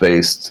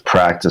evidence-based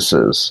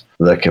practices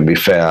that can be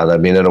found. I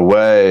mean, in a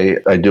way,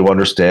 I do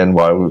understand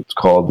why it's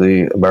called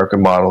the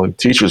American Modeling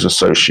Teachers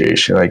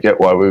Association. I get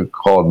why we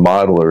call it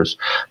modelers.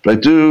 But I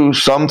do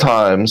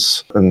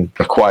sometimes, in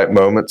a quiet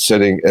moment,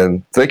 sitting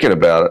and thinking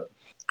about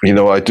it,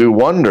 I do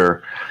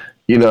wonder,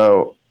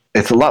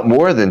 it's a lot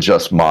more than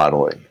just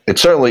modeling. It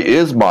certainly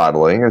is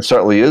modeling, it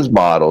certainly is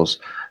models,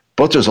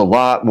 but there's a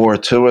lot more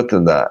to it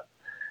than that.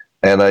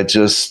 And I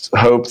just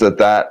hope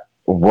that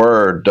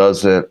word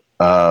doesn't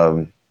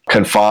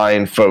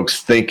confine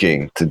folks'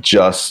 thinking to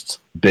just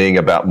being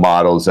about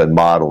models and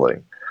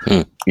modeling.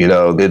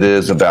 It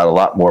is about a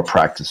lot more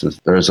practices.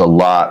 There's a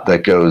lot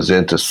that goes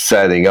into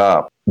setting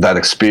up that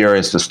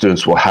experience the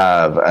students will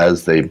have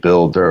as they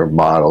build their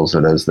models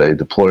and as they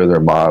deploy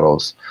their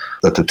models,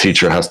 that the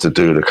teacher has to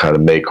do to kind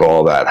of make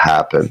all that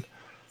happen.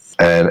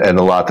 And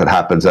a lot that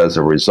happens as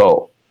a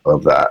result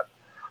of that.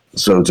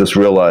 So just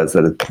realize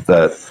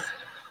that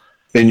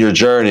in your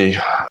journey,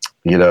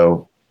 a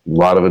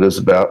lot of it is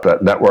about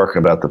that network,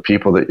 about the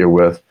people that you're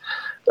with.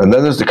 And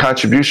then there's the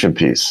contribution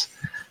piece.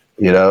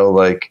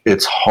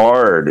 It's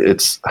hard.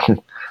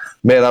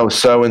 Man, I was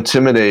so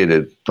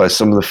intimidated by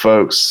some of the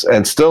folks.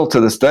 And still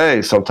to this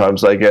day,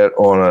 sometimes I get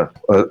on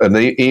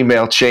an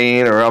email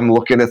chain, or I'm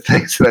looking at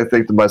things and I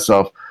think to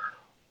myself,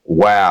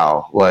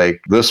 wow,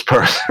 this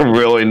person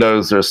really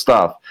knows their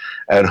stuff.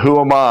 And who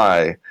am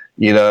I,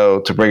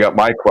 to bring up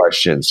my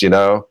questions,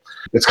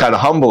 It's kind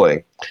of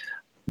humbling.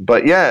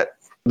 But yet,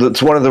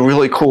 that's one of the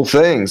really cool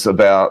things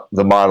about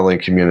the modeling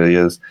community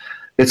is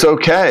it's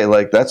okay.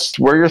 That's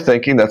where you're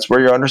thinking, that's where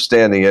your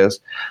understanding is.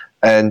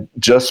 And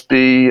just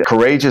be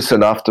courageous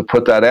enough to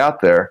put that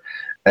out there.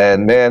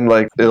 And man,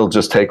 it'll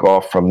just take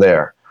off from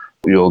there.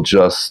 You'll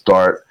just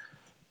start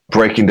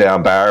breaking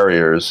down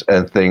barriers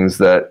and things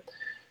that,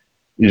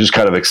 you just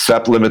kind of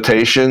accept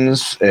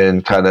limitations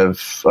and kind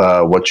of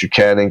what you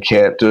can and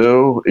can't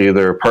do,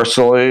 either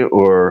personally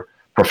or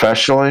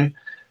professionally.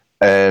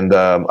 And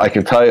I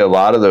can tell you a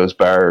lot of those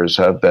barriers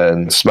have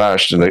been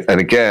smashed. And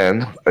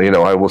again,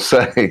 I will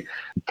say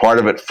part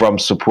of it from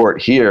support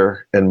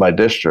here in my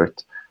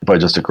district by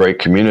just a great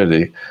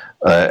community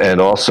and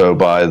also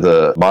by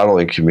the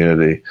modeling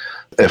community.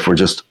 If we're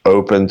just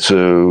open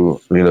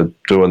to,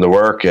 doing the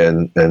work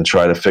and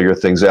trying to figure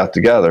things out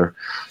together,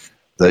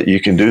 that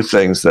you can do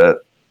things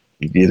that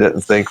you didn't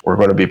think were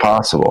going to be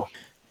possible.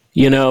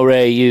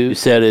 Ray, you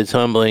said it's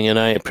humbling, and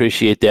I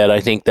appreciate that.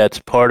 I think that's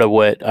part of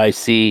what I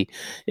see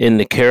in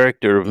the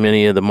character of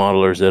many of the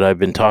modelers that I've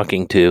been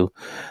talking to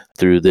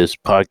through this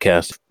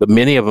podcast. But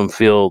many of them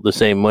feel the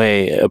same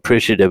way,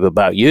 appreciative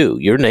about you.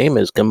 Your name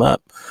has come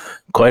up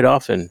quite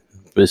often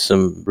with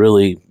some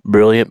really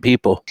brilliant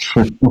people.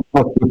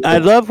 I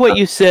love what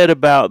you said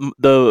about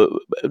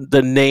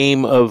the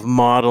name of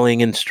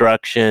modeling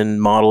instruction,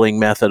 modeling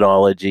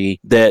methodology,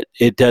 that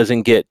it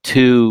doesn't get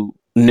too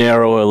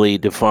narrowly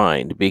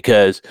defined,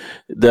 because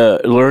the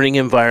learning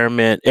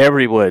environment,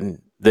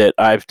 everyone that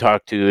I've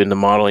talked to in the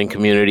modeling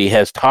community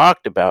has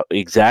talked about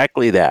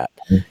exactly that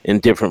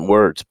in different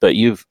words, but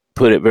you've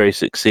put it very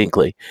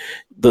succinctly.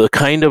 The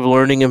kind of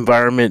learning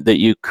environment that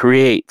you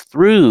create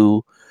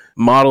through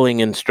modeling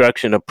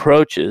instruction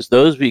approaches,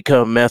 those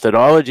become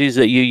methodologies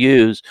that you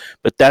use,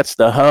 but that's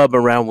the hub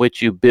around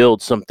which you build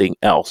something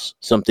else,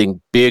 something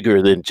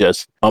bigger than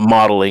just a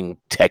modeling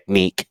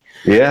technique.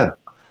 Yeah.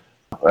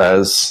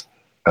 As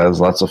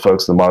lots of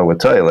folks in the model would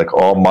tell you, like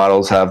all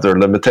models have their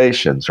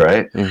limitations,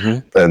 right?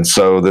 Mm-hmm. And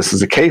so this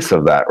is a case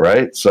of that,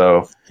 right?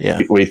 So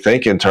we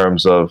think in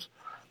terms of,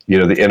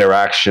 the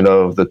interaction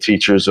of the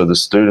teachers or the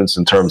students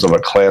in terms of a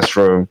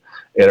classroom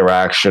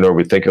interaction, or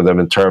we think of them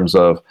in terms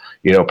of,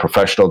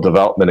 professional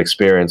development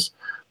experience.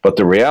 But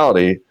the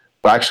reality,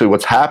 actually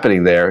what's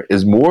happening there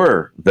is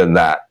more than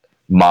that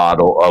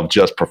model of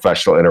just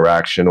professional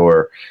interaction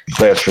or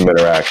classroom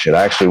interaction.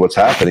 Actually, what's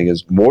happening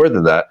is more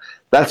than that.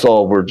 That's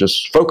all we're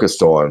just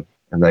focused on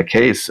in that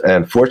case.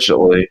 And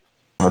fortunately,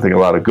 I think a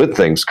lot of good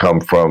things come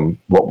from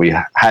what we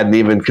hadn't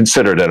even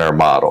considered in our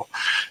model.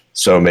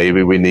 So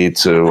maybe we need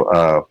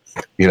to,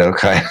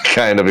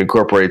 kind of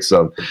incorporate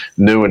some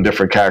new and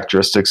different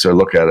characteristics or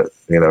look at it,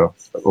 a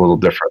little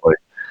differently.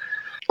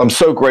 I'm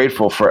so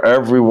grateful for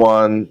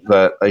everyone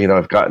that,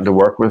 I've gotten to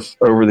work with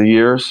over the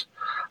years,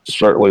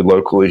 certainly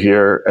locally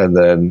here, and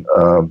then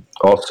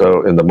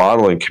also in the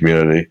modeling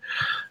community.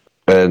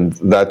 And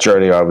that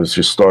journey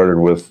obviously started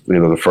with,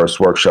 the first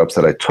workshops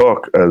that I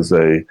took as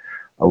a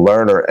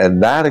learner.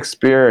 And that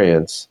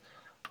experience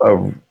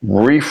of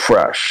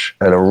refresh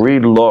and a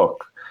relook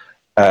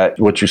at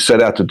what you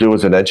set out to do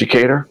as an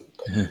educator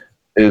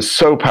is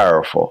so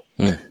powerful.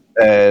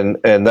 And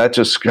that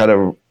just kind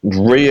of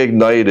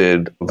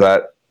reignited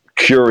that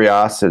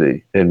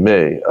curiosity in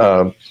me.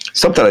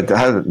 Something I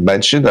haven't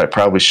mentioned, I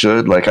probably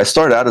should. Like, I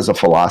started out as a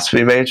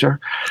philosophy major.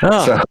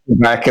 So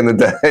back in the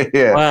day.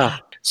 Yeah. Wow.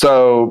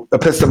 So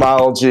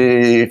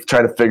epistemology,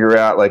 trying to figure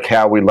out like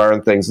how we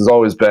learn things, has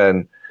always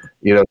been,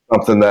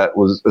 something that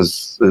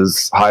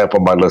is high up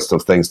on my list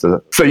of things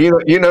to. So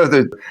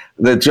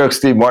the joke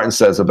Steve Martin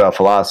says about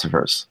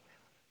philosophers.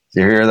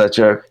 Do you hear that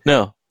joke?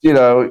 No. You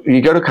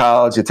go to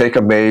college, you take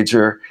a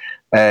major,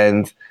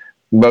 and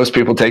most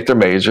people take their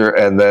major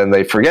and then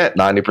they forget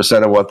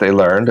 90% of what they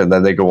learned, and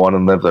then they go on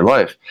and live their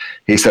life.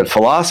 He said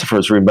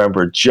philosophers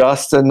remember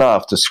just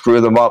enough to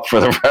screw them up for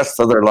the rest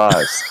of their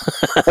lives.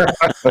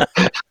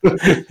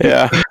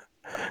 Yeah.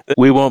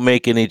 We won't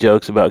make any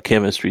jokes about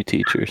chemistry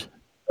teachers.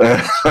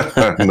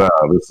 No,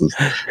 this is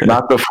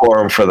not the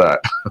forum for that.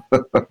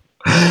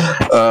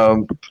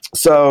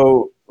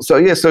 So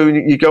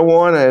you go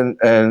on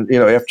and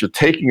after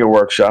taking a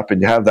workshop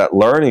and you have that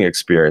learning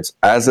experience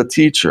as a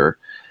teacher,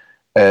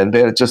 and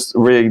then it just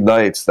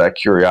reignites that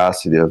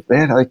curiosity of,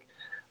 man,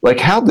 like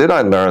how did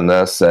I learn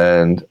this?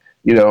 And,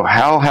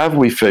 how have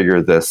we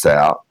figured this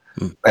out?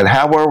 And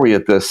how are we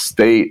at this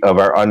state of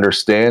our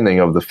understanding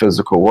of the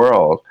physical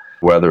world,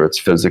 whether it's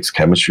physics,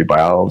 chemistry,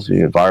 biology,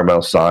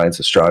 environmental science,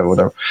 astronomy,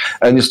 whatever.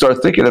 And you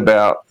start thinking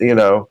about,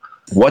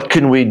 what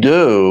can we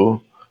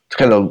do to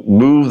kind of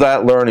move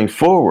that learning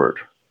forward?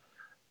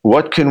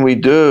 What can we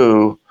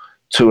do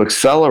to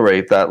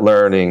accelerate that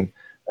learning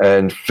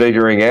and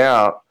figuring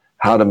out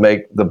how to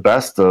make the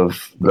best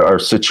of our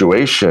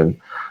situation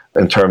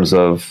in terms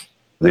of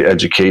the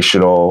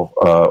educational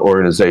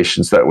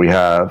organizations that we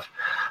have,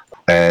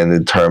 and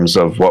in terms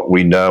of what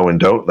we know and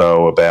don't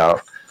know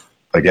about,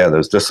 again,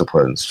 those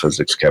disciplines,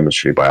 physics,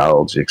 chemistry,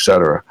 biology,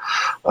 etc.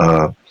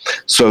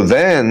 So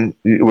then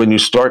when you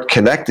start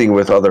connecting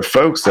with other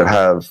folks that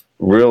have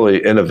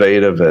really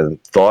innovative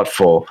and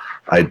thoughtful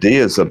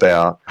ideas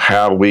about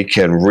how we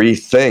can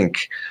rethink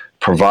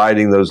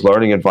providing those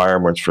learning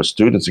environments for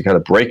students and kind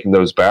of breaking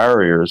those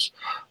barriers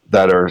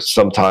that are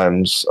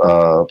sometimes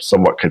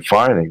somewhat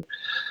confining,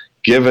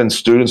 giving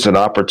students an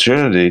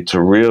opportunity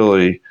to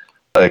really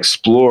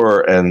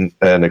explore and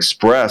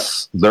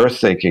express their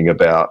thinking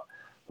about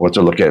what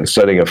they're looking at, and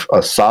setting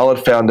a solid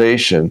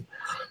foundation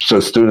so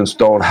students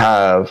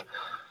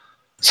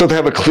so they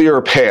have a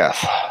clearer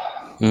path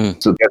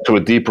to get to a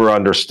deeper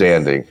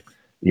understanding,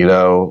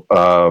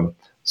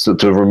 so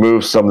to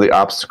remove some of the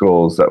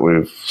obstacles that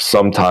we've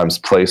sometimes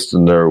placed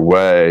in their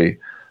way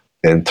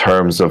in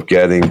terms of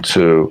getting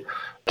to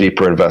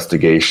deeper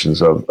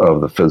investigations of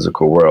the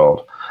physical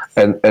world.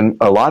 And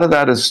a lot of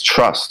that is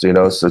trust,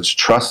 so it's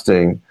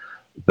trusting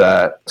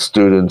that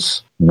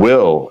students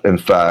will, in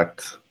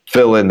fact,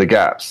 fill in the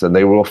gaps and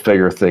they will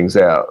figure things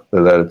out.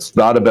 That it's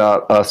not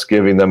about us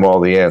giving them all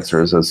the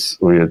answers, as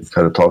we had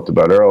kind of talked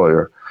about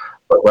earlier,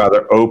 but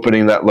rather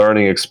opening that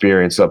learning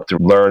experience up to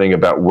learning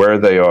about where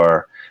they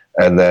are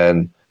and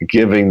then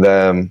giving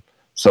them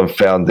some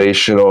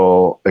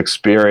foundational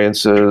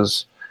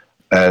experiences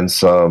and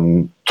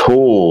some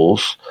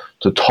tools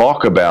to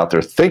talk about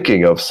their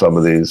thinking of some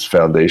of these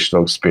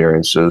foundational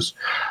experiences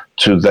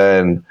to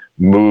then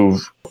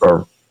move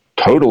our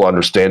total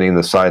understanding in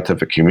the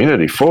scientific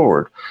community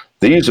forward.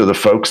 These are the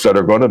folks that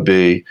are going to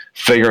be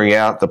figuring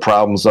out the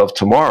problems of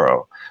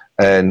tomorrow.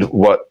 And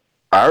what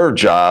our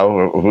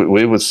job,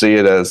 we would see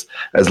it as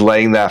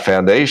laying that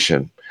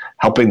foundation,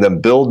 helping them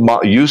build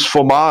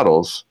useful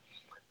models,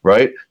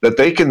 right, that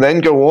they can then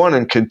go on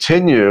and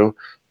continue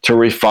to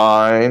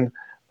refine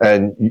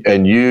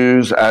and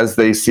use as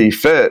they see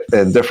fit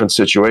in different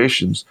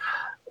situations,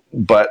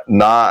 but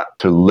not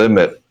to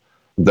limit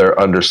their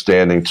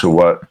understanding to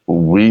what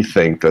we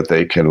think that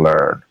they can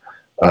learn,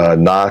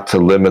 not to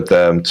limit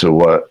them to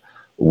what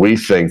we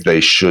think they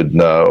should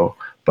know,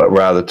 but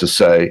rather to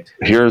say,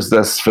 here's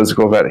this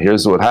physical event,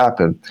 here's what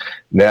happened.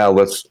 Now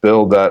let's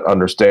build that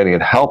understanding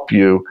and help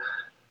you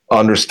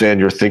understand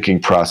your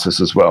thinking process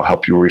as well,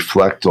 help you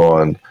reflect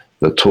on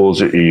the tools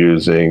that you're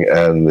using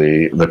and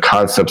the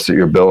concepts that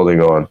you're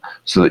building on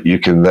so that you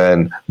can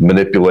then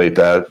manipulate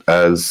that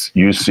as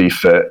you see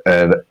fit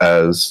and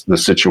as the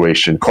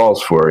situation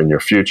calls for in your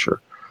future.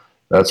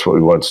 That's what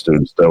we want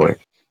students doing.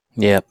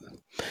 Yep.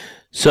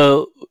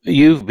 So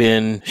you've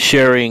been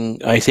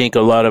sharing, I think,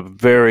 a lot of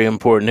very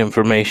important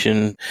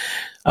information.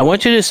 I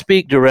want you to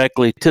speak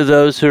directly to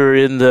those who are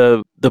in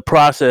the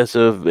process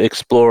of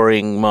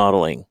exploring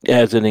modeling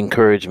as an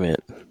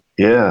encouragement.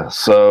 Yeah.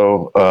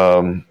 So,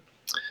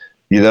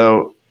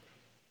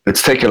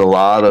 it's taken a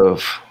lot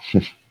of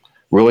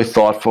really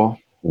thoughtful,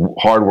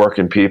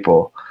 hardworking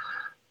people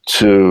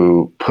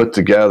to put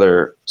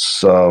together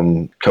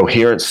some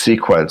coherent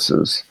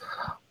sequences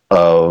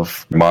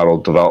of model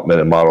development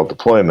and model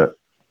deployment,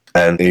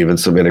 and even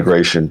some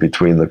integration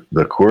between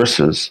the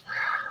courses.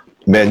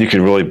 Man, you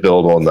can really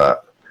build on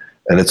that.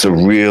 And it's a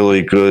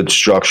really good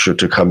structure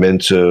to come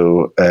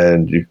into,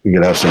 and you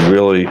can have some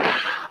really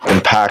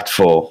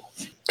impactful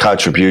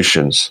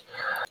contributions.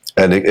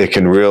 And it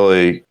can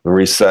really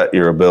reset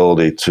your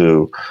ability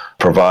to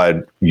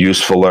provide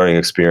useful learning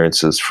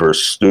experiences for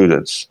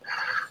students.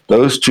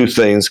 Those two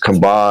things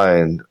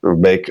combined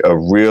make a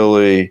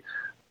really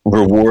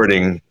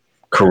rewarding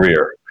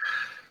career.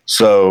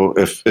 So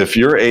if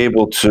you're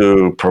able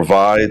to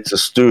provide to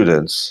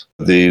students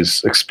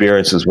these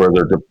experiences where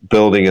they're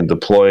building and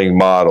deploying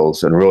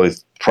models and really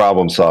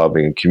problem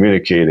solving and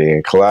communicating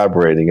and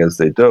collaborating as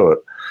they do it,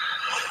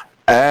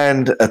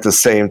 and at the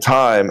same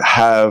time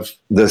have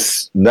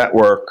this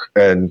network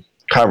and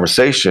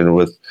conversation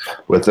with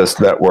this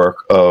network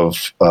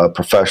of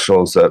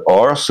professionals that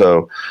are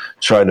also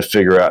trying to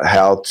figure out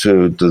how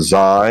to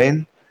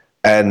design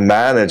and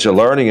manage a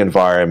learning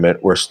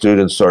environment where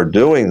students are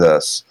doing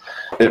this,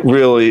 it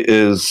really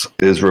is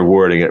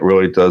rewarding. It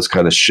really does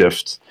kind of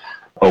shift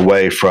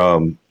away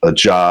from a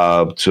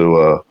job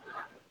to a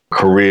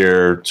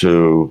career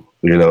to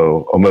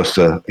almost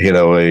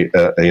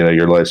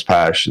your life's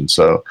passion.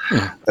 So,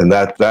 and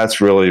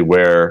that's really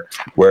where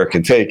it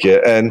can take you.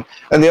 And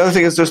the other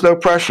thing is there's no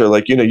pressure.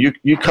 Like,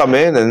 you come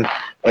in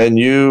and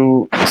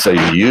you say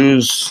you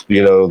use,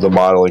 the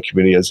modeling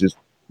community as is,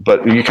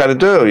 but you kind of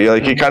do.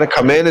 You kind of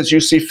come in as you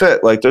see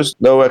fit. Like, there's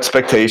no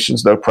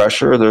expectations, no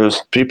pressure.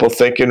 There's people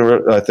thinking,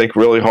 I think,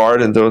 really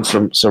hard and doing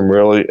some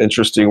really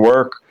interesting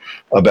work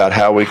about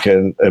how we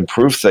can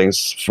improve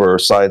things for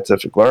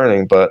scientific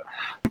learning. But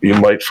you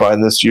might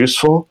find this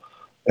useful,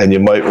 and you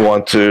might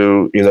want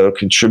to,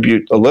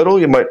 contribute a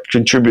little. You might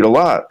contribute a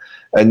lot,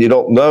 and you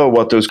don't know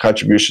what those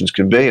contributions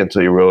can be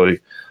until you really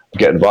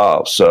get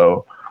involved.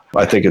 So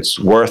I think it's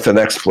worth an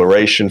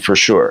exploration for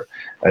sure.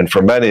 And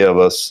for many of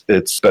us,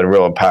 it's been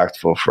real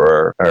impactful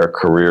for our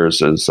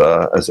careers as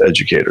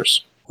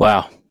educators.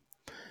 Wow.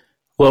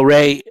 Well,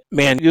 Ray,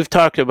 man, you've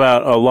talked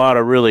about a lot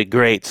of really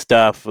great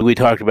stuff. We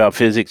talked about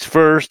physics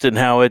first and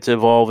how it's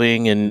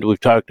evolving, and we've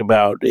talked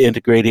about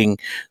integrating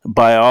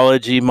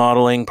biology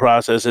modeling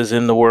processes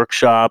in the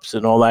workshops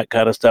and all that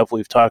kind of stuff.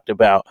 We've talked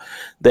about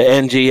the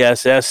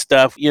NGSS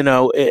stuff.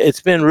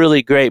 It's been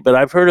really great, but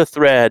I've heard a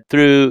thread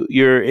through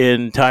your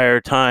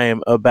entire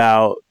time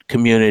about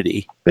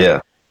community.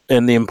 Yeah.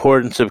 And the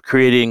importance of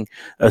creating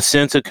a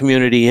sense of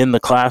community in the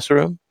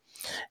classroom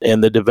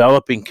and the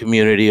developing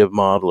community of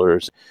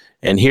modelers.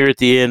 And here at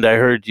the end, I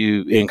heard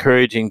you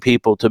encouraging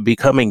people to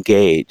become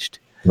engaged.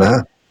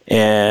 Uh-huh.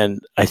 And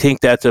I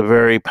think that's a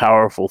very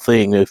powerful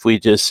thing. If we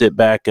just sit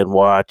back and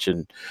watch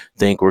and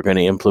think we're going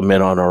to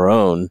implement on our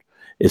own,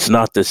 it's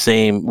not the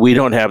same. We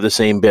don't have the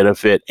same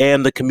benefit,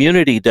 and the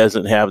community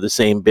doesn't have the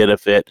same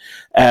benefit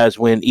as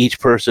when each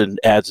person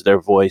adds their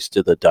voice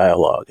to the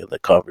dialogue and the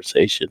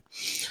conversation.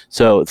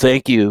 So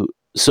thank you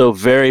so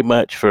very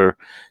much for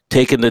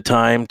taking the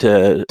time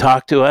to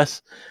talk to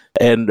us.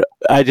 And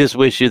I just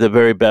wish you the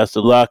very best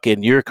of luck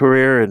in your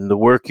career and the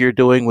work you're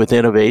doing with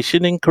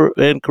innovation and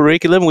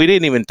curriculum. We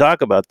didn't even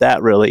talk about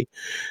that, really.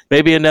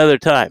 Maybe another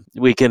time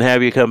we can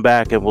have you come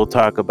back and we'll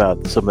talk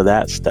about some of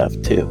that stuff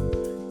too.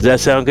 Does that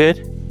sound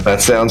good?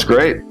 That sounds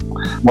great.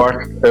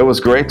 Mark, it was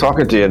great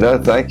talking to you.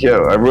 No, thank you.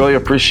 I really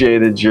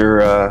appreciated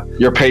your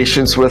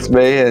patience with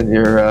me and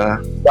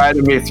your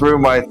guiding me through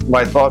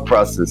my thought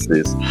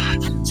processes.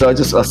 So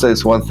I'll say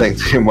this one thing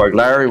to you, Mark.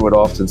 Larry would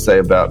often say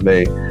about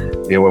me,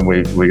 when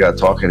we got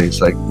talking,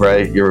 he's like,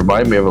 Ray, you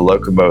remind me of a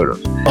locomotive.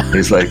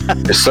 He's like,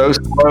 you're so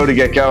slow to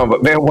get going,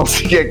 but man,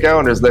 once you get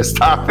going, there's no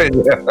stopping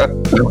you.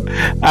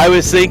 I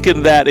was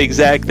thinking that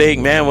exact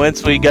thing, man.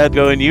 Once we got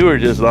going, you were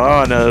just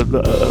on a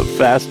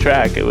fast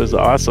track. It was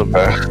awesome.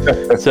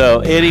 So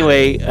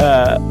anyway,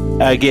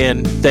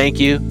 again, thank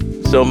you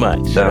so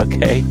much.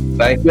 Okay.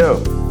 Thank you.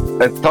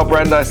 And tell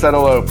Brenda I said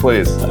hello,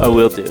 please. I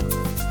will do.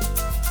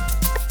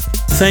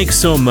 Thanks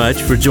so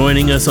much for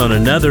joining us on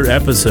another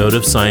episode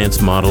of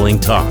Science Modeling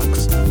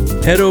Talks.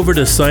 Head over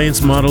to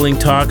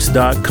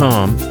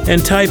sciencemodelingtalks.com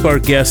and type our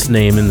guest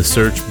name in the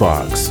search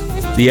box.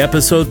 The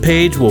episode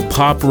page will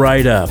pop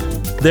right up.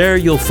 There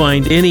you'll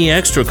find any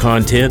extra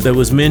content that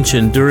was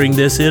mentioned during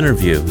this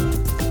interview.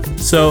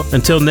 So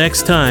until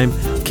next time,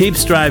 keep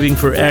striving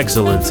for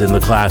excellence in the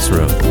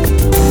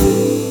classroom.